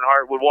Dale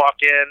Earnhardt would walk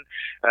in.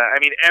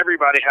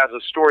 Everybody has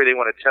a story they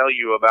want to tell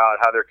you about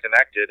how they're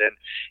connected, and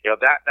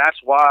that's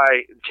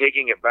why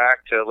taking it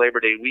back to Labor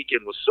Day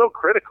weekend was so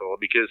critical,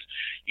 because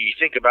you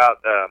think about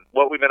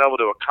what we've been able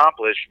to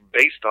accomplish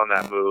based on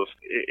that move.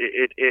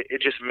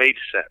 It just made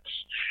sense.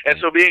 And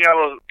so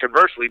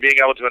conversely, being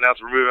able to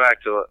announce we're moving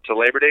back to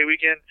Labor Day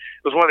weekend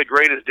was one of the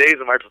greatest days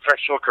of my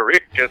professional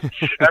career, because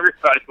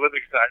everybody was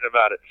excited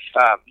about it.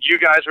 You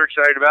guys were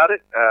excited about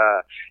it.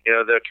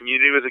 The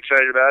community was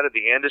excited about it.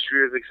 The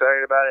industry was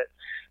excited about it.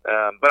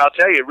 But I'll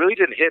tell you, it really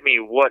didn't hit me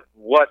what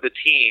the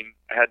team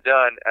had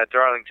done at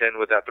Darlington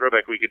with that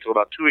throwback week until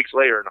about 2 weeks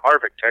later, and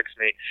Harvick texted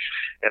me,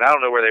 and I don't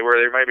know where they were.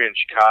 They might be in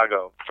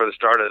Chicago for the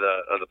start of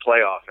the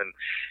playoff, and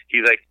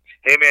he's like,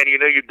 "Hey man,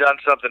 you've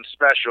done something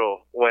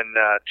special when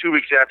 2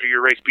 weeks after your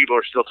race, people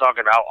are still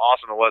talking about how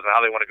awesome it was and how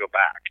they want to go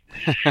back."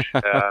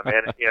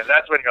 And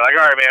that's when you're like,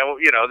 "All right, man,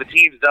 the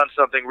team's done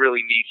something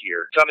really neat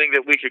here, something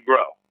that we could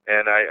grow."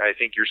 And I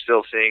think you're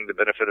still seeing the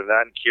benefit of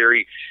that. And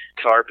Kerry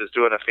Karp is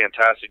doing a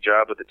fantastic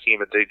job with the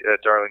team at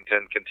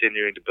Darlington,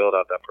 continuing to build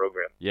out that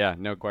program. Yeah,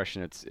 no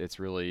question. It's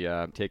really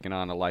taken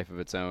on a life of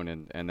its own,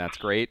 and that's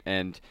great.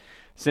 And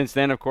since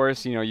then, of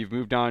course, you've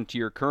moved on to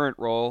your current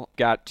role,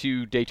 got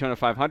 2 Daytona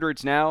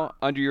 500s now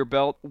under your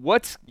belt.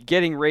 What's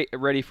getting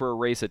ready for a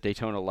race at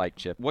Daytona like,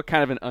 Chip? What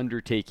kind of an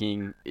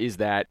undertaking is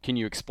that? Can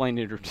you explain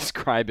it or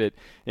describe it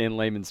in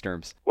layman's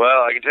terms?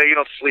 Well, I can tell you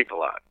don't sleep a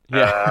lot.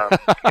 Yeah.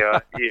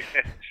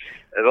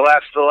 The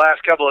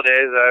last couple of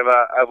days,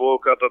 I've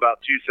woke up about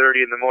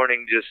 2:30 in the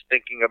morning just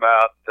thinking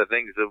about the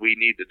things that we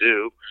need to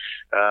do,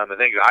 the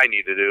things I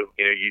need to do.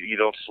 You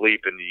don't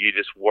sleep, and you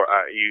just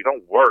you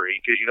don't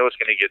worry because you know it's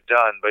going to get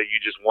done, but you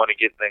just want to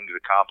get things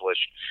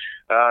accomplished.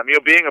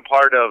 Being a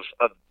part of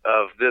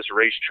this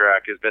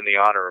racetrack has been the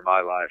honor of my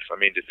life. I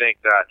mean, to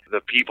think that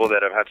the people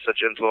that have had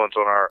such influence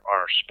on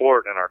our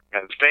sport and our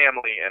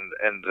family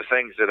and the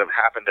things that have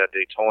happened at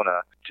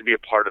Daytona, to be a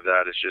part of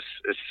that is just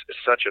it's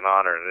such an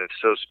honor, and it's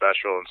so special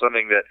and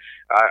something that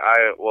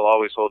I will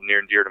always hold near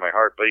and dear to my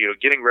heart. But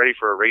getting ready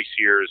for a race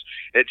here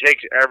it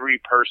takes every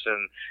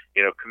person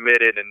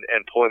committed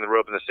and pulling the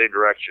rope in the same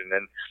direction.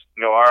 And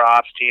our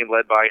ops team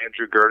led by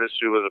Andrew Gertis,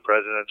 who was the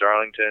president of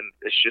Darlington,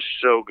 is just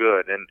so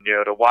good. And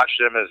to watch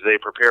them as they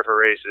prepare for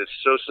races,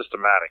 it's so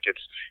systematic.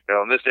 It's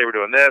on this day we're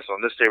doing this,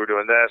 on this day we're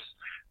doing this.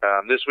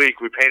 This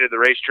week we painted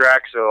the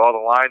racetrack, so all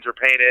the lines are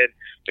painted.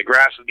 The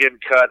grass is getting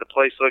cut. The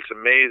place looks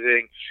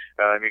amazing.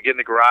 You're getting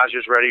the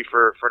garages ready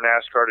for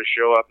NASCAR to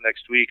show up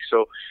next week.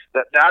 So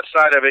that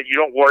side of it you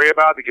don't worry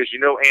about because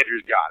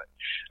Andrew's got it.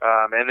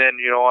 And then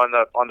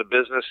on the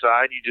business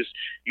side,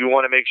 you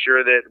want to make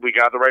sure that we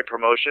got the right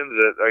promotions,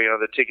 that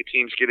the ticket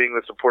team's getting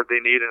the support they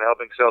need and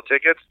helping sell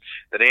tickets,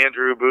 that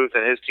Andrew Booth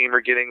and his team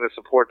are getting the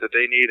support that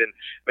they need, and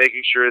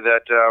making sure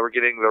that we're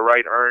getting the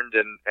right earned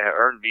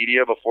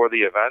media before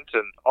the event,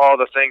 and all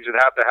the things that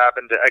have to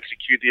happen to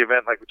execute the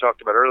event, like we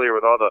talked about earlier,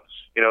 with all the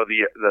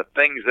the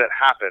things that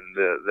happen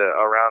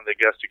around the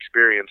guest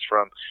experience,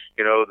 from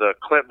the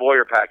Clint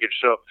Boyer package.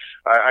 So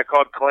I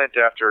called Clint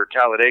after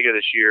Talladega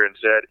this year and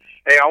said,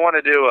 "Hey, I want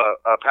to do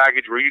a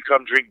package where you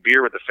come drink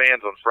beer with the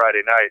fans on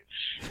Friday night."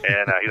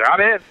 And he's like,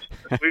 "I'm in."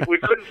 We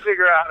couldn't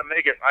figure out how to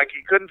make it.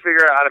 He couldn't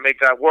figure out how to make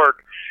that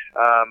work.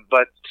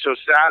 But so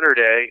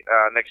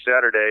next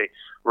Saturday,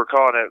 we're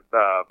calling it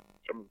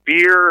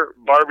beer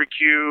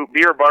barbecue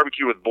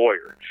with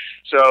Boyer.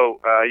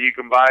 So you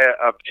can buy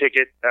a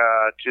ticket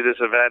to this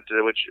event,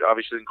 which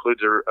obviously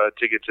includes a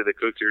ticket to the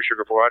Coke Series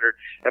Sugar 400.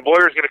 And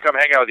Boyer's going to come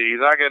hang out with you.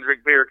 He's not going to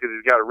drink beer because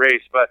he's got a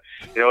race, but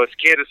it's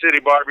Kansas City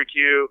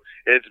barbecue,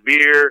 it's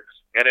beer,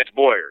 and it's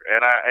Boyer.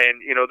 And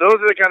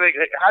those are the kind of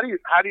things.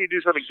 How do you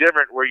do something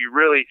different where you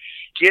really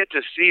get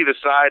to see the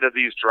side of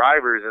these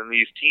drivers and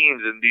these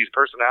teams and these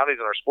personalities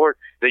in our sport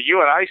that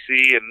you and I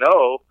see and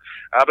know,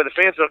 but the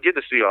fans don't get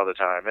to see all the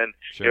time. And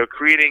sure.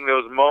 Creating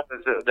those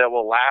moments that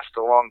will last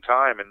a long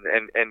time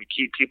and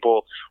keep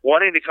people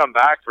wanting to come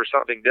back for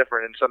something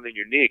different and something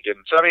unique. And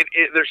so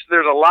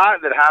there's a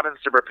lot that happens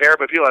to prepare,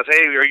 but people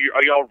say, "Hey, are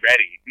you all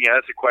ready?"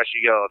 That's a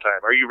question you get all the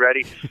time. Are you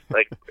ready?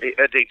 Like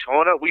at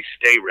Daytona, we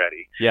stay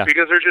ready. Yeah.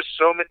 Because there's just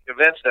so many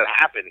events that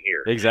happen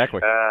here. Exactly.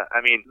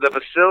 The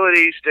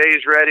facility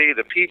stays ready.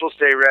 The people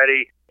stay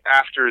ready.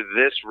 After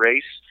this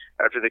race,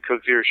 after the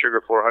Coke Zero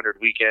Sugar 400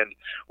 weekend,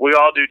 we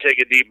all do take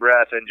a deep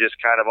breath and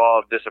just kind of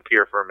all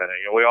disappear for a minute.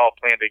 We all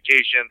plan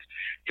vacations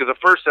because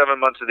the first 7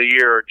 months of the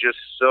year are just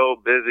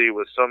so busy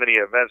with so many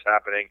events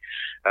happening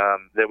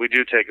that we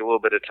do take a little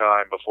bit of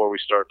time before we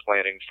start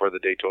planning for the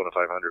Daytona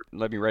 500.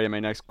 Let me write in my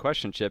next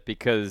question, Chip,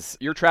 because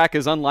your track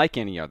is unlike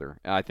any other,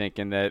 I think,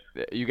 in that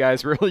you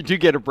guys really do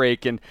get a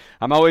break. And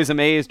I'm always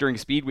amazed during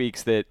speed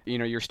weeks that,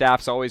 your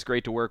staff's always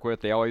great to work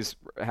with. They always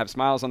have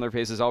smiles on their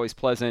faces, always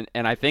pleasant.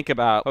 And I think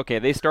about, okay,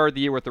 they started start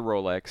the year with the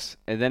Rolex,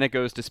 and then it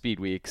goes to Speed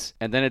Weeks,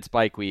 and then it's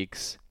Bike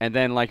Weeks, and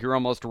then like you're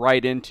almost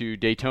right into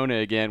Daytona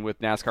again with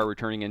NASCAR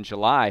returning in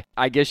July.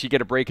 I guess you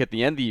get a break at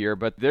the end of the year,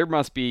 but there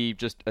must be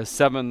just a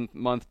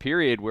 7-month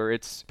period where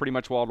it's pretty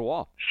much wall to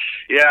wall.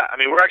 Yeah, I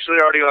mean, we're actually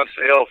already on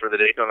sale for the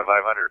Daytona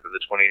 500 for the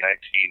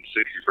 2019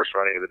 61st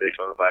running of the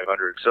Daytona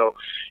 500. So,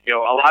 you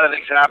know, a lot of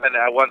things happen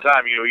at one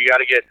time. You know, you got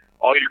to get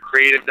all your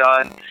creative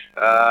done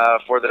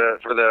for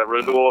the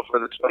renewal for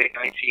the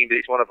 2019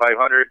 Daytona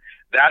 500.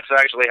 That's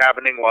actually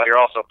happening while you're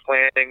also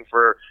planning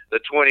for the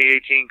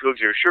 2018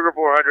 Cougs Zero Sugar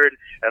 400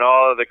 and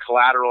all of the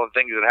collateral and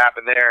things that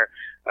happen there.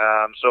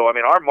 So, I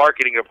mean, our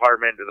marketing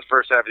department in the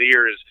first half of the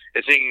year is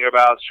thinking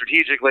about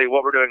strategically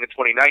what we're doing in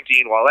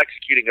 2019 while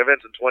executing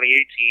events in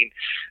 2018.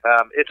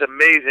 It's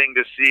amazing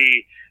to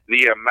see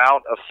the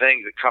amount of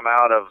things that come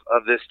out of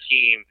this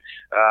team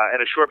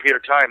in a short period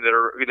of time that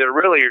are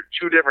really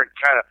two different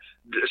kind of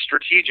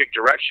strategic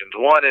directions.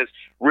 One is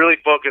really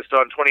focused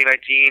on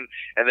 2019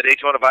 and the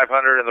Daytona 500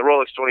 and the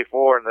Rolex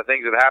 24 and the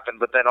things that happened,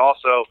 but then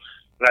also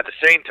at the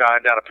same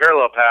time down a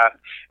parallel path,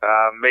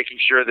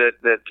 making sure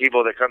that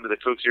people that come to the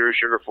Coke Zero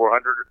Sugar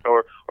 400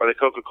 or the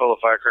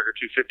Coca-Cola Firecracker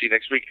 250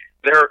 next week,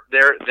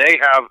 they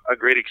have a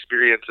great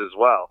experience as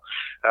well.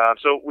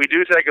 So we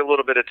do take a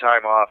little bit of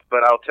time off,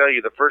 but I'll tell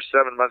you, the first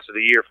 7 months of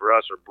the year for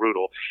us are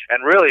brutal.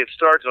 And really, it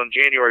starts on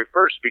January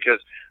 1st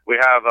because we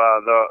have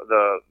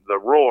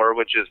the Roar,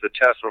 which is the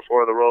test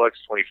before the Rolex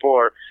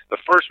 24, the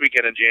first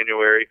weekend in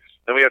January.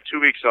 Then we have 2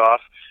 weeks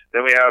off.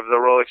 Then we have the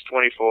Rolex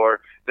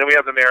 24. Then we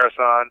have the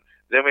Marathon.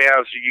 Then we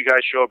have, so you guys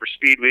show up for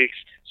Speed Weeks.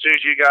 As soon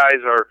as you guys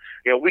are,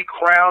 you know, we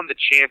crown the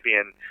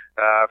champion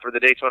for the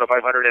Daytona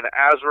 500. And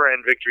as we're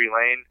in Victory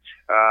Lane,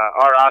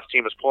 our ops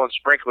team is pulling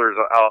sprinklers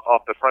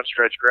off the front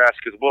stretch grass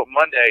because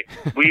Monday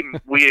we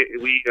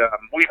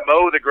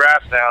mow the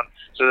grass down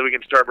so that we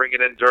can start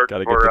bringing in dirt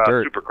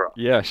for Supercross.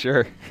 Yeah,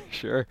 sure.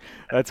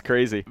 That's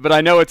crazy. But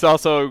I know it's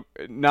also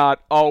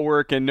not all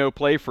work and no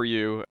play for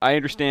you. I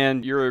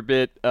understand you're a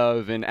bit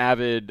of an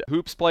avid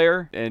hoops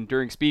player, and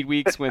during Speed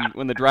Weeks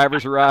when the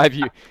drivers arrive,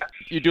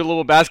 you do a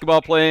little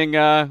basketball playing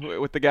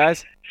with the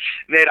guys?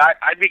 Nate,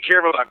 I'd be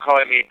careful about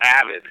calling me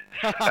avid.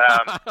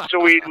 So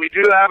we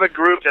do have a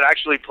group that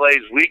actually plays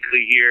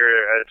weekly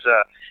here.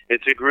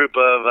 It's a group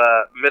of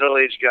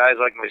middle-aged guys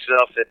like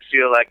myself that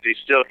feel like they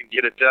still can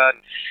get it done.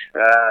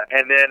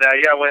 And then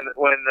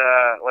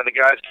when the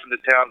guys come to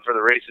town for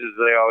the races,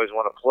 they always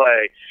want to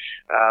play,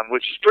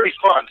 which is pretty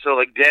fun. So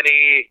like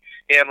Denny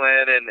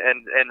Hamlin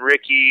and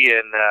Ricky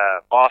and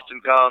Austin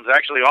Collins.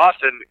 Actually,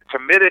 Austin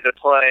committed to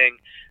playing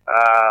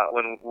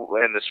when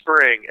in the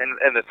spring,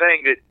 and the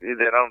thing that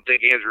I don't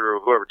think Andrew or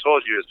whoever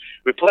told you is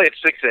we play at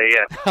 6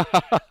 a.m.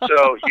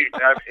 So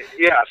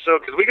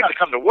because we got to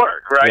come to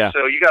work, right? Yeah.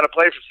 So you got to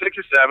play from 6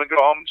 to 7, go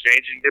home,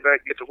 change, and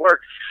get to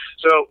work.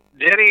 So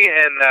Denny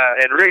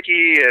and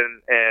Ricky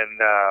and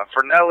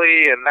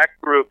Fernelli and that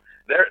group,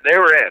 they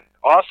were in.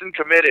 Austin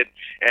committed,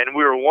 and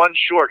we were one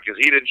short because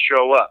he didn't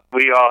show up.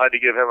 We all had to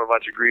give him a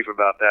bunch of grief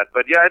about that.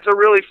 But, yeah, it's a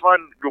really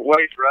fun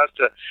way for us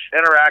to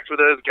interact with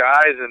those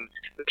guys, and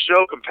it's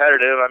so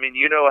competitive. I mean,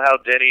 you know how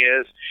Denny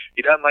is.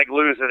 He doesn't like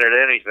losing at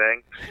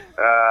anything.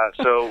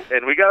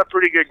 And we got a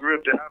pretty good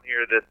group down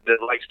here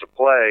that likes to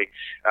play.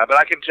 But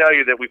I can tell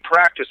you that we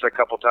practice a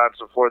couple times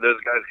before those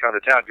guys come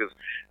to town because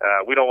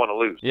we don't want to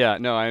lose. Yeah,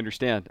 no, I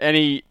understand.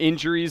 Any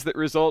injuries that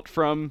result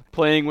from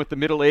playing with the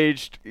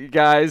middle-aged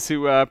guys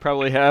who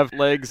probably have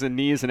legs and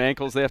knees and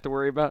ankles they have to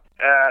worry about?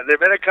 There have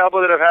been a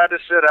couple that have had to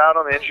sit out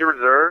on the injury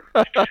reserve,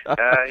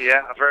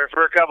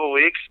 for a couple of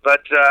weeks.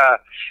 But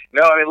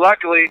no, I mean,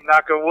 luckily,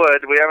 knock on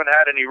wood, we haven't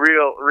had any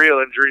real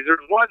injuries. There's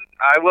one,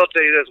 I will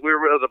tell you this, it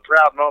was a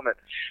proud moment.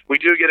 We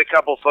do get a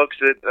couple folks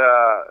that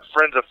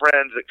friends of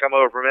friends that come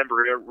over from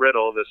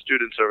Embry-Riddle, the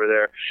students over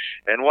there,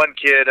 and one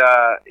kid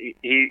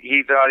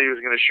he thought he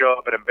was going to show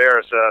up and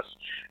embarrass us,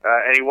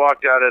 and he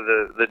walked out of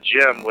the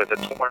gym with a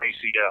torn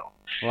ACL.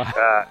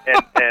 Wow.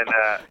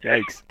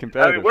 Yikes,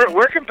 competitive. I mean,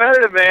 we're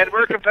competitive, man.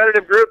 We're a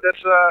competitive group.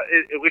 That's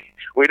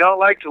we don't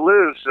like to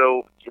lose.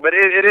 So, but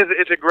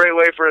it's a great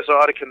way for us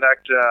all to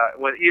connect.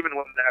 Even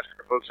when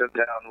NASCAR folks sit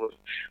down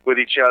with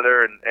each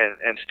other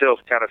and still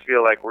kind of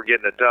feel like we're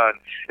getting it done.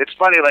 It's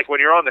funny, like when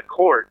you're on the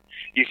court,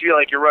 you feel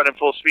like you're running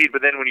full speed,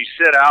 but then when you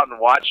sit out and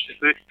watch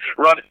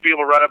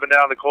people run up and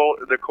down the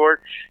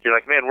court, you're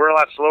like, man, we're a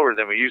lot slower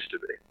than we used to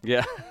be.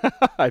 Yeah,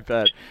 I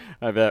bet.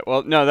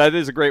 Well, no, that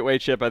is a great way,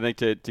 Chip, I think,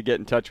 to get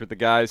in touch with the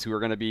guys who are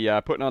going to be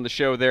putting on the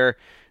show there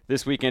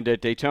this weekend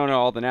at Daytona,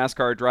 all the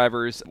NASCAR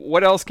drivers.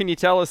 What else can you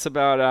tell us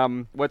about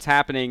what's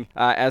happening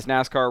as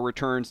NASCAR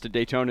returns to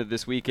Daytona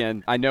this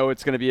weekend? I know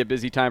it's going to be a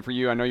busy time for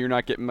you. I know you're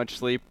not getting much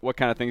sleep. What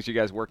kind of things are you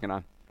guys working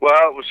on?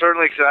 Well, we're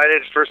certainly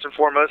excited. First and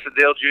foremost, that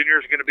Dale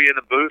Jr. is going to be in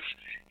the booth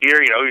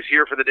here. He's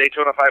here for the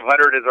Daytona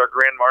 500 as our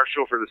Grand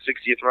Marshal for the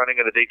 60th running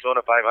of the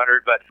Daytona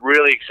 500, but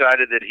really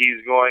excited that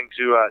he's going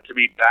to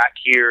be back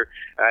here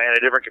in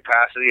a different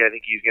capacity. I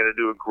think he's going to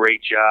do a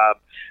great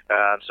job.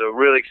 So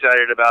really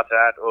excited about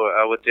that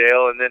with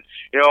Dale. And then,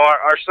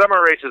 our summer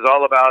race is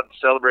all about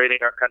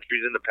celebrating our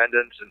country's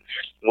independence, and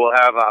we'll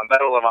have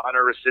Medal of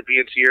Honor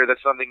recipients here.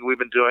 That's something we've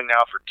been doing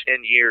now for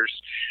 10 years,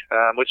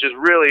 which is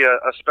really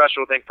a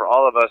special thing for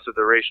all of us at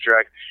the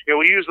racetrack.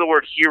 We use the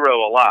word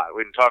hero a lot.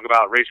 We can talk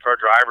about race car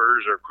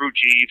drivers or crew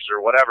chiefs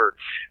or whatever.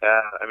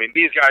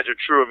 These guys are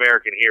true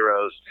American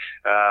heroes,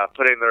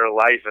 putting their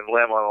life and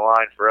limb on the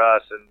line for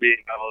us and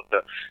being able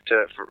to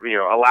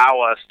allow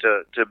us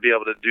to be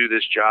able to do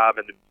this job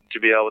and to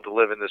be able to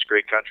live in this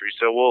great country.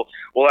 So we'll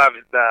have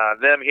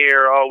them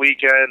here all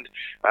weekend.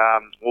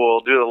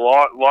 We'll do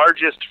the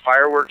largest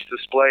fireworks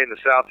display in the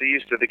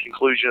Southeast at the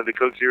conclusion of the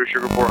Coke Zero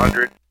Sugar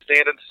 400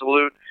 stand and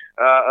salute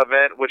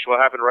event, which will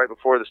happen right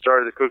before the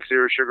start of the Coke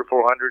Zero Sugar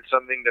 400,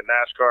 something that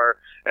NASCAR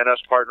and us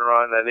partner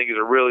on. I think is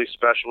a really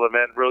special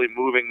event, really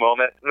moving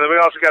moment. And then we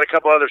also got a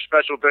couple other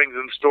special things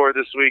in store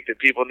this week that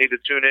people need to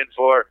tune in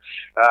for.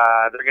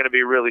 They're going to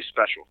be really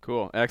special.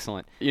 Cool.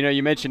 Excellent.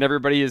 You mentioned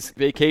everybody is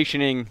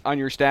vacationing on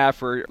your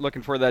staff or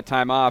looking for that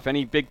time off.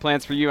 Any big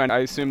plans for you? And I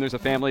assume there's a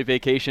family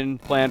vacation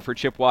plan for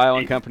Chip Weil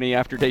and company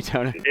after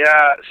Daytona.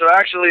 Yeah. So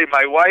actually,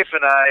 my wife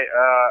and I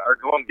are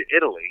going to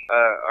Italy.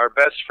 Our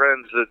best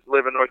friends that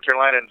live in North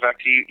Carolina. In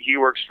fact, he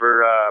works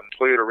for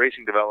Toyota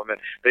Racing Development.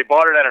 They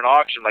bought it at an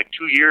auction like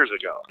 2 years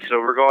ago. So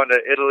we're going to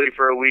Italy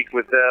for a week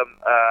with them,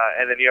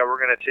 and then we're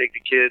going to take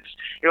the kids.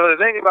 The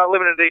thing about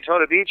living in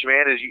Daytona Beach,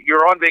 man, is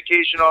you're on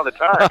vacation all the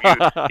time.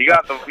 You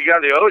got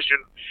the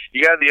ocean.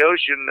 You got the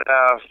ocean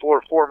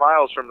 4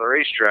 miles from the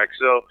racetrack.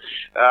 So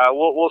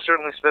we'll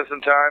certainly spend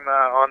some time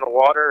on the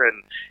water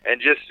and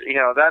just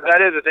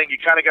that is the thing. You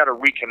kind of got to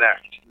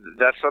reconnect.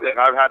 That's something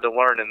I've had to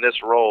learn in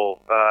this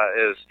role.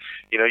 Is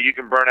you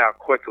can burn out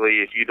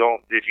quickly if you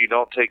don't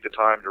take the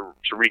time to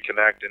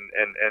reconnect and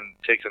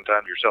take some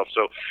time to yourself.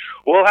 So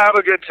we'll have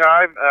a good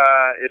time.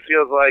 It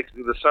feels like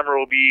the summer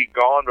will be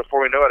gone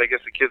before we know it. I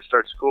guess the kids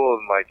start school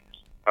in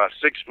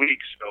 6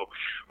 weeks, so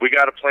we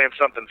got to plan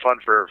something fun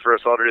for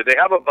us all to do. They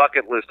have a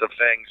bucket list of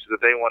things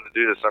that they want to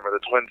do this summer. The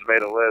twins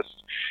made a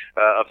list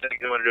of things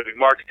they want to do. We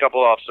marked a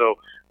couple off. So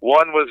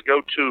one was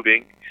go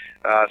tubing.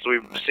 So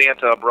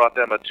Santa brought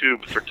them a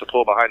tube to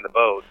pull behind the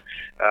boat.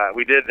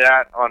 We did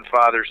that on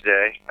Father's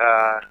Day,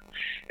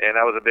 and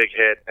that was a big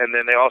hit. And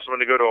then they also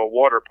wanted to go to a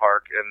water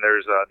park, and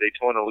there's a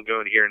Daytona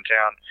Lagoon here in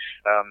town.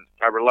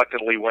 I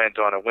reluctantly went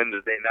on a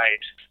Wednesday night,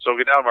 so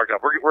we got that marked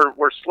up.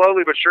 We're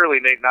slowly but surely,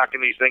 Nate,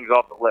 knocking these things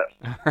off the list.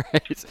 All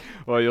right.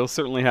 Well, you'll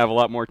certainly have a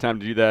lot more time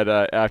to do that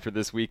after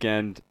this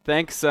weekend.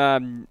 Thanks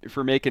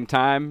for making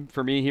time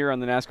for me here on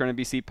the NASCAR and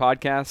NBC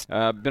podcast.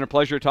 Been a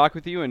pleasure to talk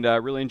with you, and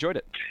really enjoyed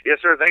it. Yes,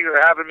 sir. Thanks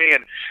for having me.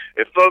 And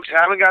if folks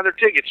haven't got their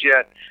tickets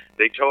yet,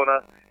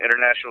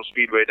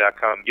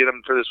 DaytonaInternationalSpeedway.com. Get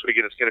them for this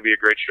weekend. It's going to be a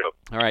great show.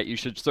 All right. You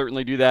should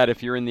certainly do that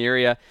if you're in the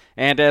area.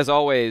 And as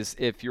always,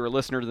 if you're a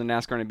listener to the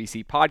NASCAR and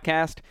NBC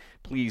podcast,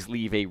 please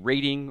leave a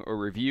rating or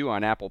review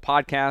on Apple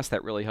Podcasts.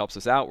 That really helps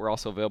us out. We're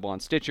also available on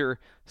Stitcher,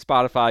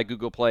 Spotify,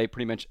 Google Play,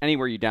 pretty much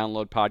anywhere you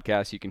download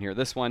podcasts, you can hear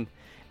this one.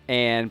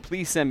 And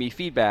please send me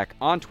feedback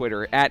on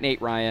Twitter at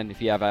Nate Ryan.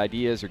 If you have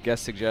ideas or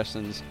guest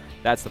suggestions,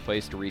 that's the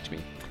place to reach me.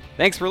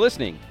 Thanks for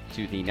listening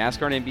to the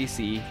NASCAR and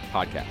NBC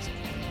podcast.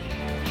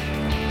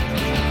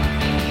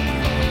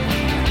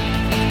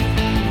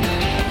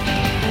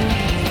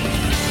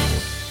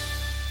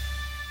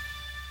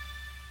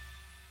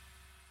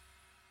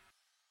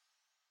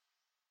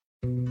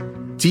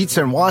 Dietz &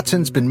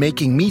 Watson's been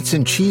making meats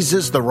and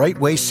cheeses the right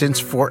way since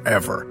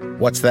forever.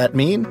 What's that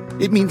mean?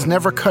 It means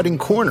never cutting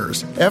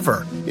corners,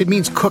 ever. It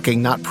means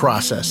cooking, not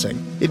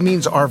processing. It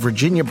means our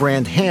Virginia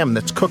brand ham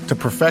that's cooked to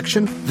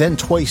perfection, then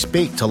twice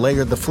baked to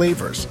layer the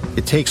flavors.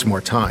 It takes more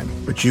time,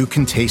 but you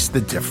can taste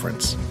the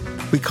difference.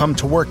 We come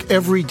to work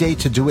every day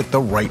to do it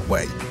the right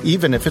way,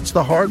 even if it's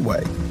the hard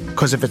way.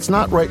 Because if it's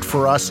not right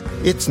for us,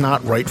 it's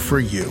not right for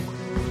you.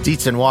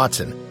 Dietz &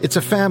 Watson, it's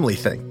a family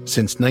thing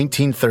since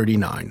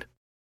 1939.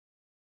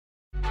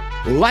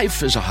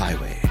 Life is a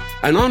highway,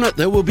 and on it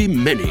there will be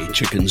many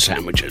chicken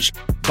sandwiches.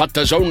 But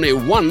there's only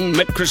one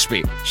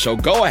McCrispy. So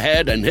go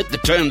ahead and hit the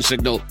turn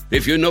signal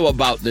if you know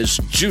about this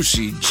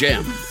juicy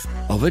gem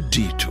of a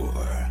detour.